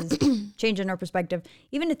she is, changing her perspective,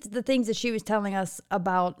 even it's the things that she was telling us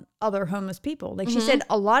about other homeless people. Like she said,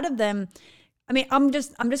 a lot of them, I mean, I'm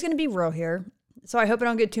just going to be real here. So I hope I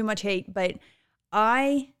don't get too much hate, but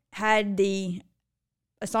I had the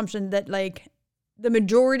assumption that like the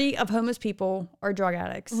majority of homeless people are drug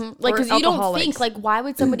addicts. Like, because or you don't alcoholics. think, like, why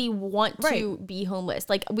would somebody want to Right. be homeless?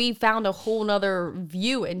 Like, we found a whole nother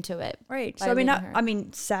view into it. Right. by So I mean, meeting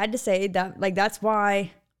her. sad to say that like that's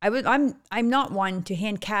why I'm not one to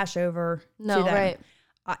hand cash over No, to them. right.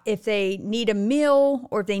 If they need a meal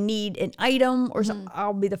or if they need an item or something,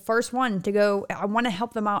 I'll be the first one to go. I want to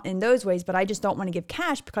help them out in those ways, but I just don't want to give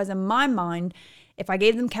cash because in my mind, if I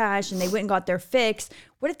gave them cash and they went and got their fix,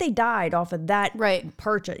 what if they died off of that Right.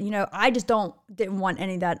 purchase? You know, I just didn't want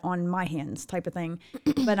any of that on my hands type of thing.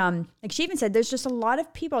 But like she even said, there's just a lot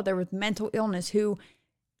of people out there with mental illness who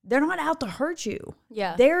they're not out to hurt you.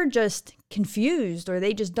 Yeah. They're just confused or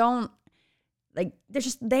they just don't like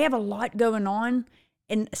they have a lot going on.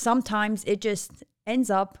 And sometimes it just ends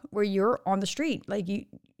up where you're on the street. Like you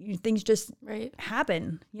things just Right.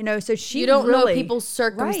 happen, you know? So she You don't know really- people's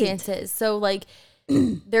circumstances. So, like,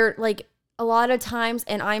 they're like, a lot of times,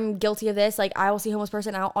 and I'm guilty of this, like, I will see a homeless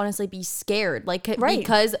person, and I'll honestly be scared, like, Right.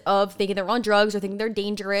 because of thinking they're on drugs or thinking they're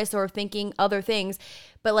dangerous or thinking other things.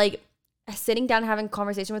 But, like, sitting down and having a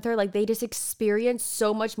conversation with her, like, they just experience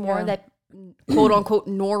so much more Yeah. that quote unquote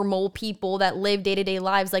normal people that live day-to-day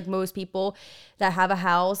lives like most people that have a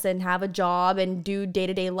house and have a job and do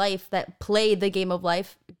day-to-day life that play the game of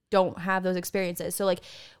life don't have those experiences. So like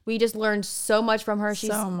we just learned so much from her. She's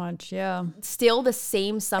So much, yeah. still the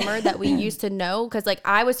same Summer that we used to know, because like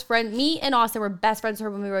me and Austin were best friends with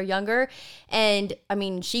her when we were younger, and I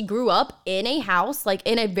mean she grew up in a house, like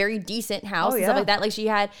in a very decent house and stuff like that. Like she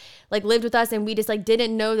had like lived with us, and we just like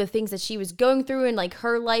didn't know the things that she was going through and like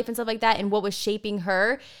her life and stuff like that, and what was shaping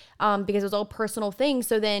her, because it was all personal things.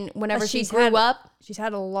 So then whenever she grew up, she's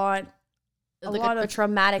had a lot a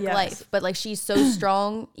traumatic life, but like she's so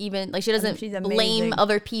strong. Even like she doesn't blame amazing.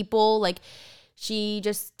 other people. Like she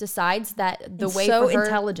just decides that the way so for her,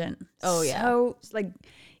 intelligent. Oh yeah. So like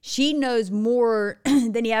she knows more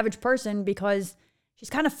than the average person because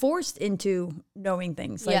she's kind of forced into knowing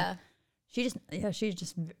things. Like, she's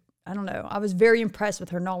just I don't know. I was very impressed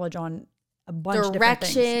with her knowledge on a bunch of different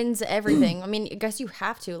things. Directions, everything. I mean, I guess you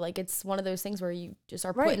have to. Like, it's one of those things where you just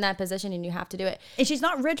are put in that position and you have to do it. And she's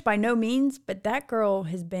not rich by no means, but that girl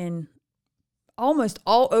has been almost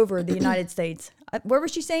all over the United States. Where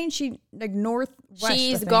was she saying? She like northwest.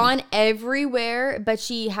 She's gone everywhere, but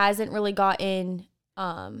she hasn't really gotten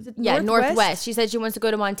northwest. She said she wants to go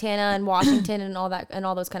to Montana and Washington and all that and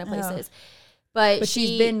all those kind of places. But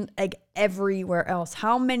she's been like everywhere else.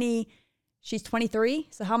 How many? She's 23.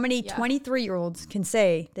 So how many 23-year-olds can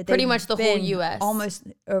say that pretty much the whole U.S. almost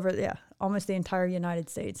the entire United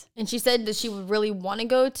States? And she said that she would really want to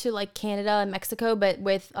go to like Canada and Mexico, but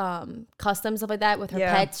with customs stuff like that with her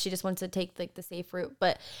pets, she just wants to take like the safe route.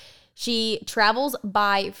 But she travels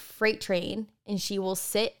by freight train and she will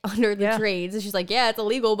sit under the trains. And she's like, yeah, it's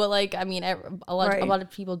illegal, but like I mean, a lot of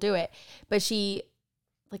people do it. But she.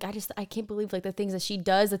 Like, I can't believe, like, the things that she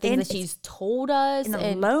does, the things that she's told us. And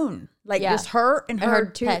alone. Like, just her and her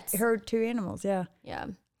two pets. Her two animals, yeah. Yeah.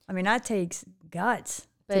 I mean, that takes guts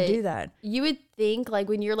to do that. You would think, like,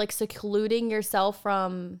 when you're, like, secluding yourself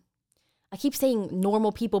from, I keep saying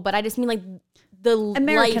normal people, but I just mean, like, the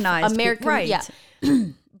Americanized. American, right. Yeah.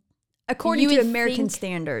 According to American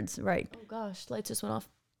standards, right. Oh, gosh, lights just went off.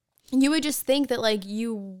 You would just think that, like,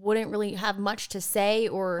 you wouldn't really have much to say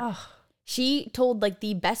or... She told like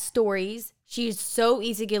the best stories. She's so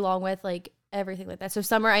easy to get along with, like everything like that. So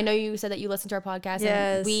Summer, I know you said that you listened to our podcast.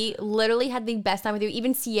 Yes. And we literally had the best time with you.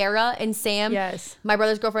 Even Sierra and Sam, my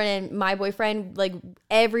brother's girlfriend and my boyfriend, like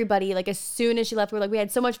everybody, like as soon as she left, we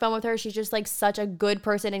had so much fun with her. She's just like such a good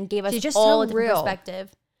person and gave us all a different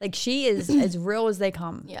perspective. Like she is as real as they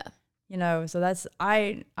come. Yeah. You know, so that's,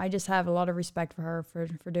 I just have a lot of respect for her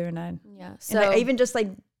for doing that. Yeah. So and even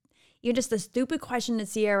just the stupid question that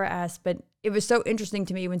Sierra asked, but it was so interesting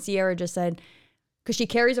to me when Sierra just said, because she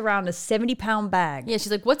carries around a 70-pound bag. Yeah, she's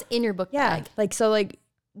like, what's in your book bag? Like, so like,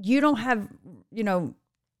 you don't have, you know,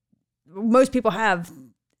 most people have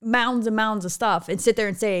mounds and mounds of stuff and sit there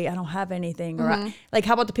and say, I don't have anything. Or like,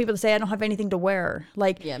 how about the people that say, I don't have anything to wear?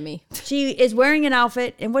 Like, yeah, me. She is wearing an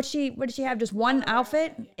outfit, and what did she have? Just one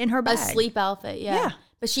outfit in her bag? A sleep outfit, Yeah.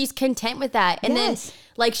 But she's content with that. And then,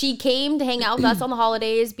 like, she came to hang out with us on the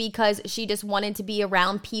holidays because she just wanted to be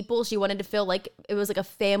around people. She wanted to feel like it was like a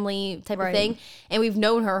family type of thing. And we've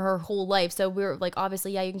known her whole life. So we were like,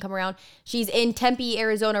 obviously, yeah, you can come around. She's in Tempe,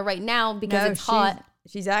 Arizona right now because it's hot.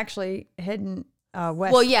 She's actually heading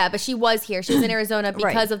west. Well, yeah, but she was here. She was in Arizona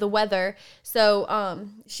because of the weather. So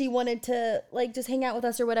she wanted to, like, just hang out with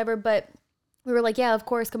us or whatever. But we were like, yeah, of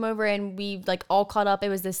course, come over. And we, like, all caught up. It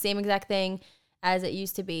was the same exact thing as it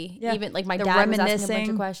used to be. Yeah. Even like my dad was asking a bunch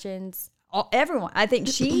of questions. Everyone. I think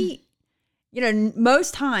she, you know,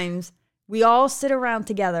 most times we all sit around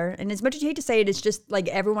together, and as much as you hate to say it, it's just like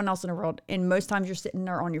everyone else in the world. And most times you're sitting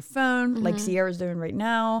there on your phone, like Sierra's doing right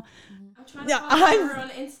now. I'm trying to find her on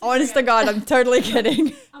Instagram. Honest to God, I'm totally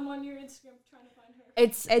kidding. I'm on your Instagram trying to find her.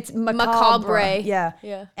 It's Macabre. Yeah.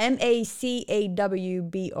 Yeah. Macawbre.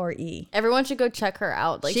 Everyone should go check her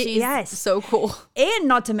out. Like she's so cool. And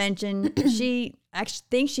not to mention, she actually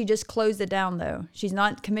thinks she just closed it down though. She's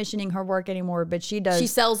not commissioning her work anymore, but she does. She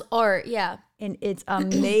sells art. Yeah. And it's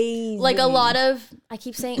amazing. Like a lot of, I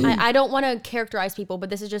keep saying, I don't want to characterize people, but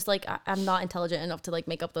this is just like, I'm not intelligent enough to like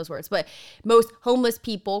make up those words. But most homeless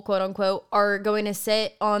people, quote unquote, are going to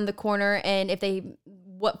sit on the corner, and if they,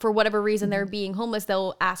 for whatever reason they're being homeless,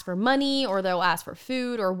 they'll ask for money or they'll ask for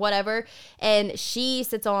food or whatever. And she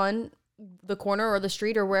sits on the corner or the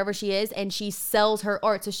street or wherever she is, and she sells her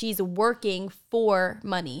art. So she's working for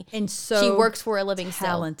money. And so she works for a living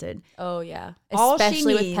talented. Oh yeah. All especially she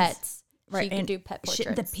needs, with pets. Right. She can do pet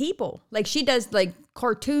portraits. The people. Like she does like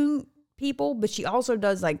cartoon people, but she also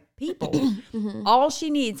does like people. All she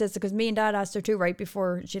needs is, because me and Dad asked her too right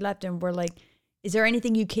before she left, and we're like, is there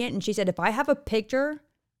anything you can't? And she said, if I have a picture,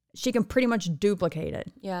 she can pretty much duplicate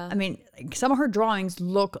it. Yeah. I mean, like, some of her drawings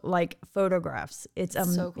look like photographs. It's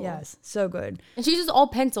so cool. Yes, so good. And she's just all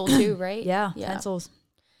pencil too, right? Yeah, pencils.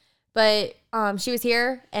 But she was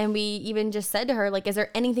here, and we even just said to her, like, is there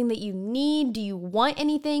anything that you need? Do you want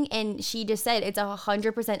anything? And she just said it's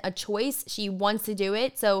 100% a choice. She wants to do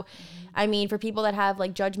it. So, I mean, for people that have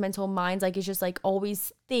like judgmental minds, like, it's just like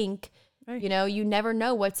always think, you know, you never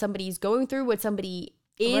know what somebody's going through, what somebody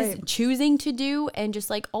is choosing to do, and just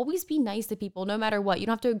like always be nice to people no matter what. You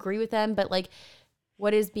don't have to agree with them, but like,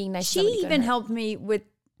 what is being nice to somebody? She even helped me with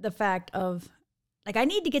the fact of, like, I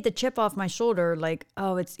need to get the chip off my shoulder. Like,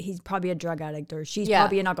 oh, he's probably a drug addict, or she's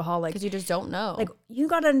probably an alcoholic. Because you just don't know. Like, you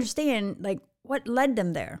got to understand, like, what led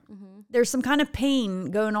them there. There's some kind of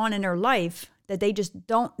pain going on in their life that they just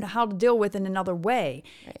don't know how to deal with in another way.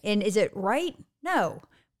 Right. And is it right? No.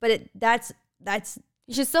 But that's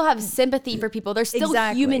you should still have sympathy for people. They're still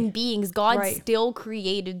human beings. God still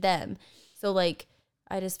created them. So, like,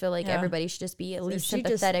 I just feel like everybody should just be at least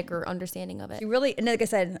sympathetic or understanding of it. She really, and like I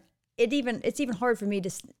said, it's even hard for me to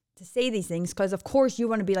say these things, because of course you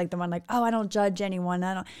want to be like the one, like, oh, I don't judge anyone.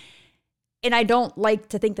 And I don't like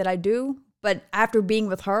to think that I do. But after being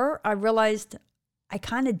with her, I realized I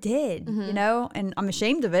kind of did, you know, and I'm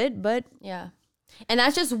ashamed of it, but yeah. And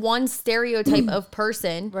that's just one stereotype of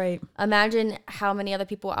person. Right. Imagine how many other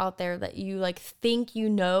people out there that you like think you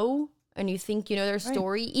know, and you think you know their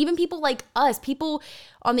story. Even people like us, people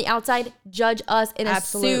on the outside judge us and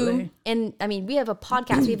assume. And I mean, we have a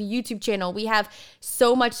podcast, we have a YouTube channel, we have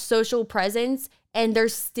so much social presence, and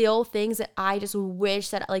there's still things that I just wish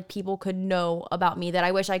that like people could know about me, that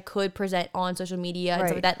I wish I could present on social media and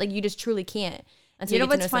stuff like that. Like, you just truly can't. Until you know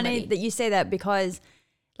what's funny that you say that, because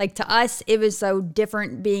like to us, it was so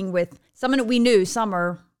different being with someone that we knew,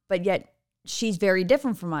 Summer, but yet she's very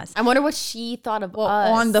different from us. I wonder what she thought of us.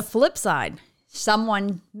 On the flip side,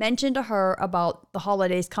 someone mentioned to her about the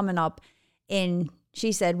holidays coming up, and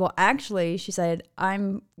she said, well, actually, she said,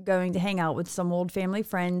 I'm going to hang out with some old family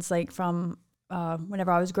friends, like from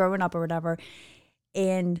whenever I was growing up or whatever.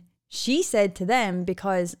 And she said to them,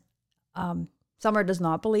 because Summer does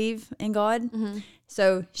not believe in God.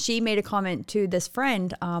 So she made a comment to this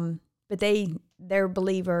friend, but they're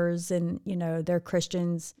believers, and, you know, they're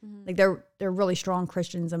Christians. Like, they're really strong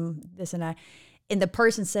Christians and this and that. And the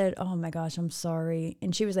person said, oh my gosh, I'm sorry.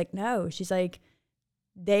 And she was like, no. She's like,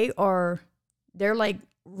 they're like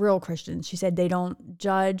real Christians. She said they don't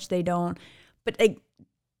judge, they don't, but like,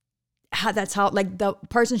 that's how, like, the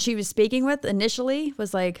person she was speaking with initially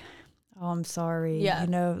was like, oh, I'm sorry. You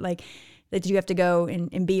know, like, that you have to go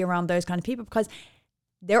and be around those kind of people, because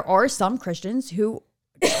there are some Christians who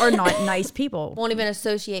are not nice people. Won't even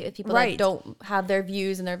associate with people that don't have their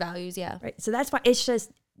views and their values. Yeah. Right. So that's why it's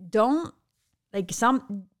just, don't, like,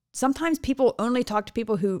 sometimes people only talk to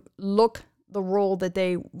people who look the role that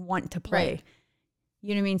they want to play. Right.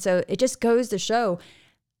 You know what I mean? So it just goes to show,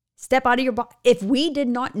 step out of your box. If we did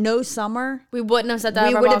not know Summer, we wouldn't have sat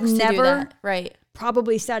down. We would have never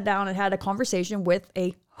probably sat down and had a conversation with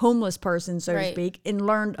a homeless person, so to speak, and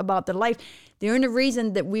learned about their life. The only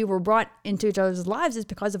reason that we were brought into each other's lives is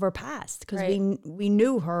because of her past, because we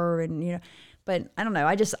knew her, and, you know. But I don't know.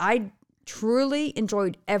 I truly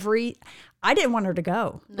enjoyed I didn't want her to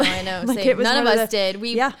go. No, I know. Like, none of us did.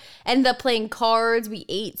 We ended up playing cards. We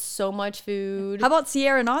ate so much food. How about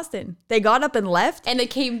Sierra and Austin? They got up and left. And they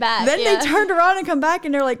came back. Then they turned around and come back,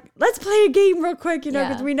 and they're like, let's play a game real quick, you know,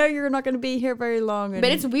 because we know you're not going to be here very long. But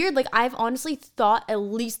it's weird. Like, I've honestly thought at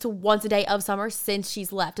least once a day of Summer since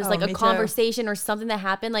she's left. It's like a conversation or something that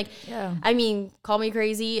happened. Like, I mean, call me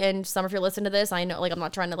crazy. And Summer, if you're listening to this, I know, like, I'm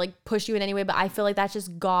not trying to like push you in any way, but I feel like that's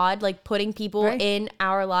just God, like, putting people in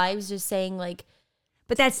our lives, just saying, like,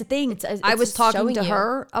 but that's the thing. It's I was talking to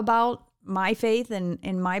her about my faith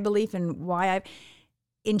and my belief and why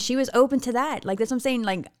and she was open to that. Like, that's what I'm saying.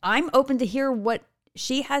 Like, I'm open to hear what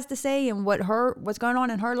she has to say and what's going on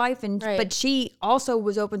in her life. And but she also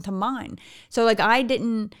was open to mine. So, like, I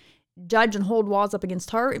didn't judge and hold walls up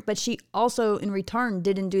against her, but she also in return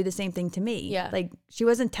didn't do the same thing to me. Yeah. Like, she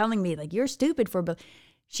wasn't telling me, like, you're stupid but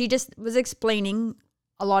she just was explaining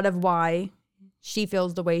a lot of why she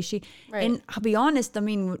feels the way she, and I'll be honest, I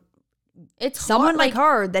mean, it's someone like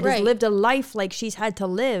her that has lived a life like she's had to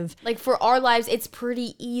live. Like, for our lives, it's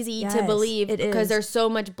pretty easy to believe because there's so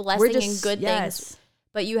much blessing and good things.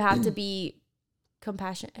 But you have to be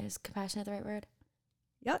compassionate. Is compassionate the right word?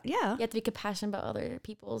 Yeah. You have to be compassionate about other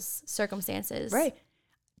people's circumstances. Right.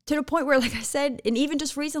 To the point where, like I said, and even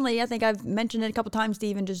just recently, I think I've mentioned it a couple times to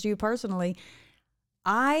even just you personally,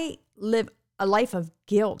 I live a life of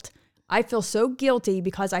guilt. I feel so guilty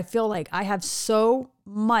because I feel like I have so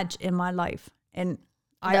much in my life, and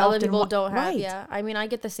I other often people don't have. Right. Yeah. I mean, I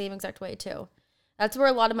get the same exact way too. That's where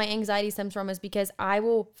a lot of my anxiety stems from, is because I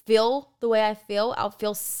will feel the way I feel. I'll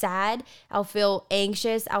feel sad. I'll feel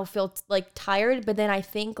anxious. I'll feel like tired. But then I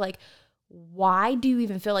think like, why do you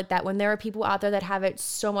even feel like that when there are people out there that have it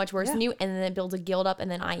so much worse than you? And then it builds a guilt up,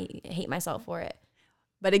 and then I hate myself for it.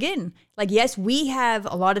 But again, like, yes, we have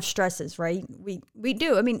a lot of stresses, right? We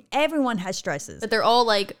do. I mean, everyone has stresses. But they're all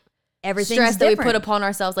like Everything's stress that we different. put upon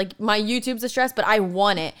ourselves. Like my YouTube's a stress, but I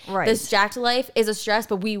want it. Right. This Jacked life is a stress,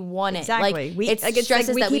 but we want it. Exactly. Like it's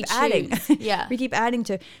stresses we that keep we adding. choose. Yeah. We keep adding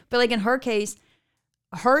to. But like in her case,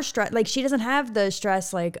 her stress, like she doesn't have the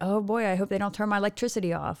stress like, oh boy, I hope they don't turn my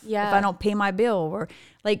electricity off. Yeah. If I don't pay my bill, or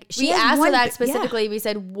like she We has asked her one that yeah. specifically. We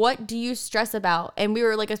said, what do you stress about? And we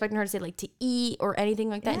were like expecting her to say like to eat or anything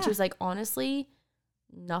like that. And she Yeah. was like, honestly,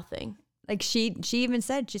 nothing. Like she even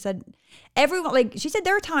said, she said everyone, like she said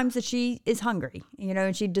there are times that she is hungry, you know,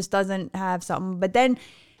 and she just doesn't have something. But then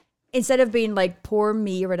instead of being like poor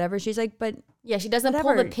me or whatever, she's like, but Yeah, she doesn't pull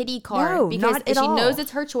Whatever. the pity card No, because not at she knows all.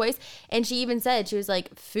 it's her choice. And she even said, she was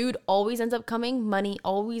like, food always ends up coming. Money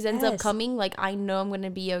always ends up Yes. coming. Like, I know I'm going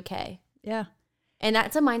to be okay. yeah. And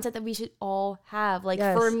that's a mindset that we should all have. Like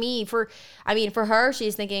Yes. for me, for her,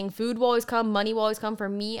 she's thinking food will always come, money will always come. For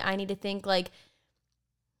me, I need to think like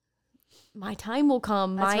my time will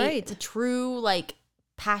come. That's my right. true like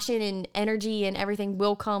passion and energy and everything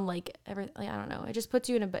will come. Like I don't know. It just puts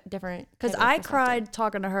you in a different. Because kind of I perspective. cried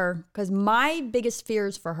talking to her because my biggest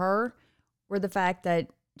fears for her were the fact that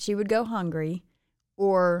she would go hungry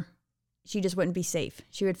or she just wouldn't be safe.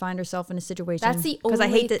 She would find herself in a situation. That's the only I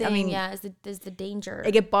hate that. thing. I mean, yeah, is the danger.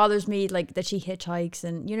 like it bothers me like that she hitchhikes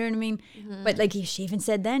and you know what I mean. Mm-hmm. But like she even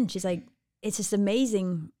said then, she's like, it's just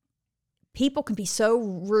amazing. People can be so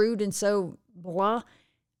rude and so blah,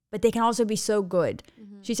 but they can also be so good.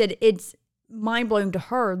 Mm-hmm. She said it's mind blowing to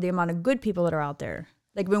her the amount of good people that are out there.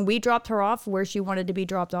 Like when we dropped her off where she wanted to be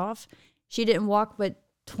dropped off, she didn't walk but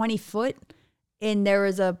 20 foot, and there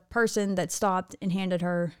was a person that stopped and handed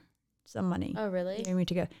her some money. Oh really? You know, me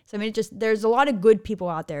to go. So I mean, it just there's a lot of good people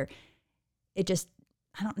out there. It just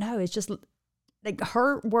I don't know. It's just like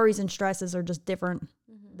her worries and stresses are just different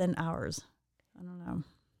than ours. I don't know.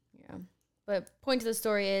 Yeah. But point to the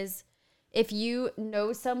story is if you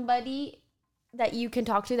know somebody that you can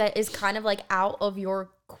talk to that is kind of like out of your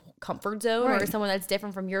comfort zone or Right. someone that's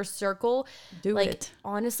different from your circle, Do like it.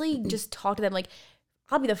 honestly, just talk to them. Like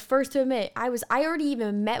I'll be the first to admit I already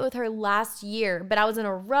even met with her last year, but I was in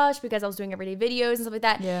a rush because I was doing everyday videos and stuff like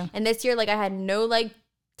that. Yeah. And this year, like I had no like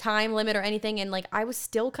time limit or anything, and like I was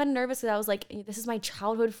still kind of nervous because I was like, this is my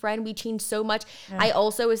childhood friend, we changed so much. I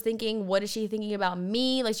also was thinking, what is she thinking about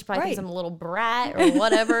me? Like she probably thinks Right. I'm a little brat or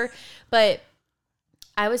whatever. But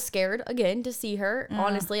I was scared again to see her.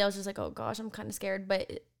 Honestly, I was just like, oh gosh, I'm kind of scared.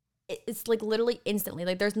 But it's like literally instantly,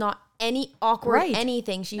 like there's not any awkward Right.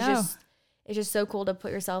 anything. She's No. just it's just so cool to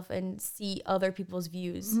put yourself and see other people's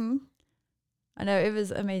views. Mm-hmm. I know it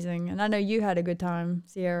was amazing, and I know you had a good time,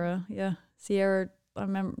 Sierra. Yeah, Sierra. I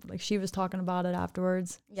remember like she was talking about it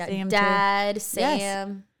afterwards. Yeah, Sam too. Dad, Yes.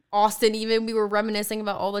 Sam, Austin. Even we were reminiscing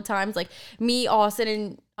about all the times, like me, Austin,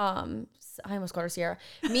 and I almost called her Sierra.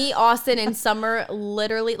 Me, Austin, and Summer.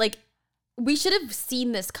 Literally, like we should have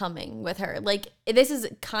seen this coming with her. Like this is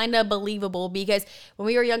kind of believable because when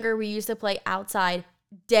we were younger, we used to play outside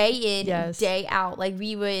day in, Yes. day out. Like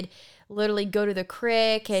we would literally go to the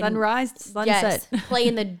creek and Sunrise, sunset. Yes, play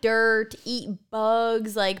in the dirt, eat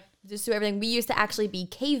bugs, like just do everything. We used to actually be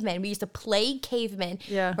cavemen. We used to play cavemen.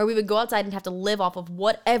 Yeah. Where we would go outside and have to live off of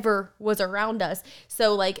whatever was around us.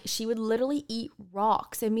 So like she would literally eat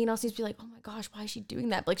rocks. And me and Austin used to be like, oh my gosh, why is she doing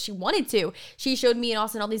that? But like she wanted to. She showed me and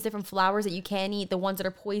Austin all these different flowers that you can eat, the ones that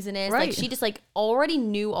are poisonous. Right. Like she just like already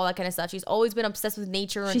knew all that kind of stuff. She's always been obsessed with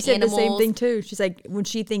nature and She said animals. the same thing too. She's like, when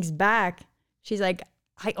she thinks back, she's like,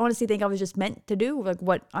 I honestly think I was just meant to do like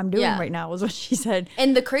what I'm doing Yeah. right now, was what she said.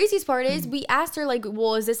 And the craziest part is we asked her like,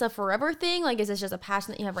 well, is this a forever thing? Like, is this just a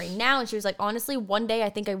passion that you have right now? And she was like, honestly, one day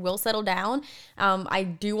I think I will settle down. I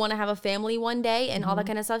do want to have a family one day and all that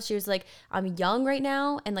kind of stuff. She was like, I'm young right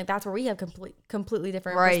now. And like, that's where we have completely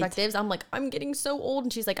different Right. perspectives. I'm like, I'm getting so old.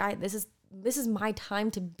 And she's like, this is my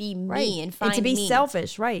time to be me Right. and find to be me.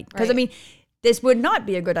 selfish, right? Because I Right. mean, this would not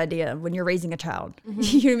be a good idea when you're raising a child. You know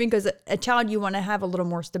what I mean? Because a child, you want to have a little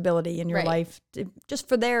more stability in your Right. life, just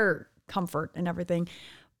for their comfort and everything.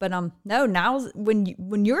 But no, now when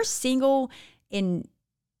you're single and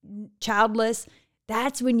childless,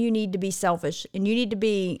 that's when you need to be selfish, and you need to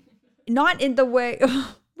be not in the way.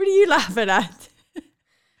 What are you laughing at? I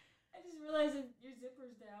just realized that your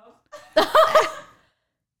zipper's down.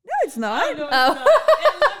 No, it's not. Oh.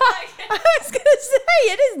 I was gonna say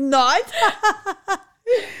it is not.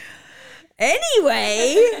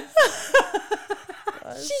 Anyway,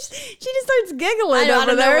 she just starts giggling I know, out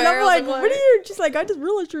over of there, and nowhere, I'm I like, was like, "What are you?" She's like, "I just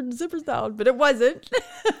realized you're zippers down," but it wasn't.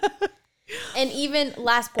 And even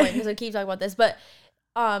last point, because I keep talking about this, but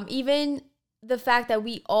even the fact that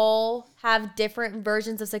we all have different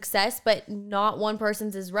versions of success, but not one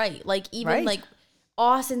person's is right. Like even Right. like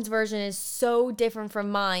Austin's version is so different from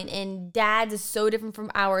mine, and Dad's is so different from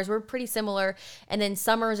ours. We're pretty similar, and then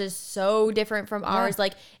Summer's is so different from ours.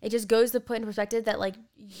 Like it just goes to put in perspective that like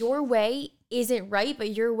your way isn't right,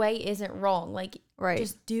 but your way isn't wrong. Like Right.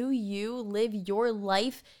 just do you, live your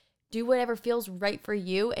life, do whatever feels right for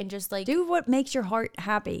you, and just like Do what makes your heart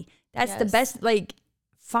happy. That's the Yes. best. Like,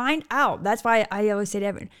 find out. That's why I always say to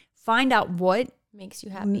everyone, find out what. makes you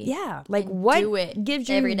happy. Yeah, like And what do it gives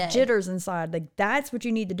you every day. jitters inside. Like that's what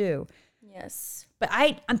you need to do. Yes. But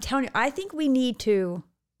I'm telling you, I think we need to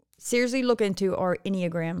seriously look into our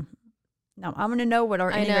Enneagram. Now I'm gonna know what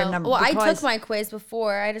our I Enneagram know. number. Well, I because took my quiz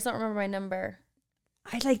before. I just don't remember my number.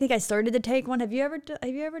 I like think I started to take one. Have you ever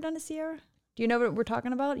done a Sierra? Do you know what we're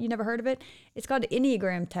talking about? You never heard of it? It's called the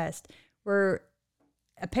Enneagram test, where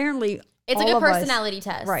apparently It's all like a of us- personality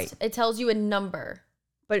test. Right. It tells you a number.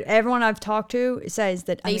 But everyone I've talked to says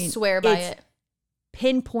that They swear by it's- it.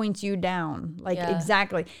 pinpoints you down like Yeah.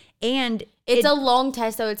 exactly, and It's a long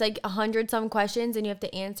test, though. It's like 100 some questions, and you have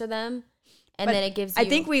to answer them, and but then it gives you. I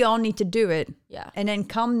think we all need to do it. Yeah. And then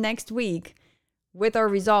come next week with our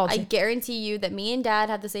results. I guarantee you that me and Dad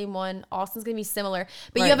have the same one. Austin's gonna be similar,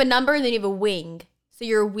 but Right. you have a number and then you have a wing. So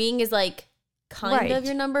your wing is like kind Right. of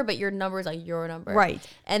your number, but your number is like your number. Right.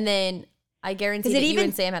 And then I guarantee 'Cause that it you even-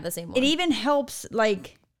 and Sam have the same one. It even helps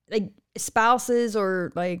like spouses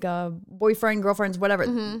or like boyfriend, girlfriends, whatever.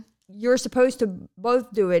 Mm-hmm. You're supposed to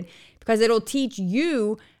both do it because it'll teach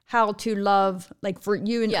you how to love, like for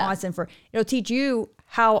you and Yeah. Austin, it'll teach you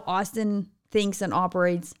how Austin thinks and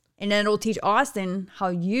operates. And then it'll teach Austin how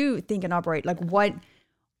you think and operate. Like what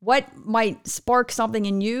might spark something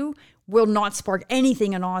in you will not spark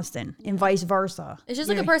anything in Austin, and vice versa. It's just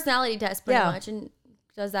You like a know? personality test, pretty Yeah. much, and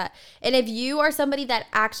does that. And if you are somebody that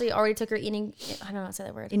actually already took your eating, I don't know how to say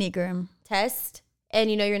that word, Enneagram. test,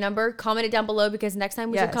 and you know your number, comment it down below, because next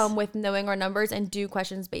time we should Yes. come with knowing our numbers and do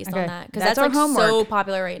questions based Okay. on that, because That's that's, our like so homework.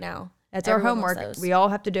 popular right now. That's Everyone our wants homework. those. We all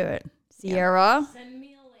have to do it. Sierra. Send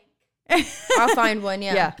me a link. I'll find one.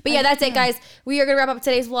 Yeah. Yeah. But yeah, that's it, guys. We are gonna wrap up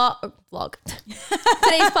today's vlog.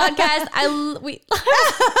 Today's podcast. We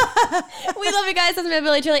we love you guys. That's been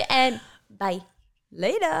Billy Chili, and bye.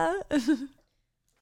 Later.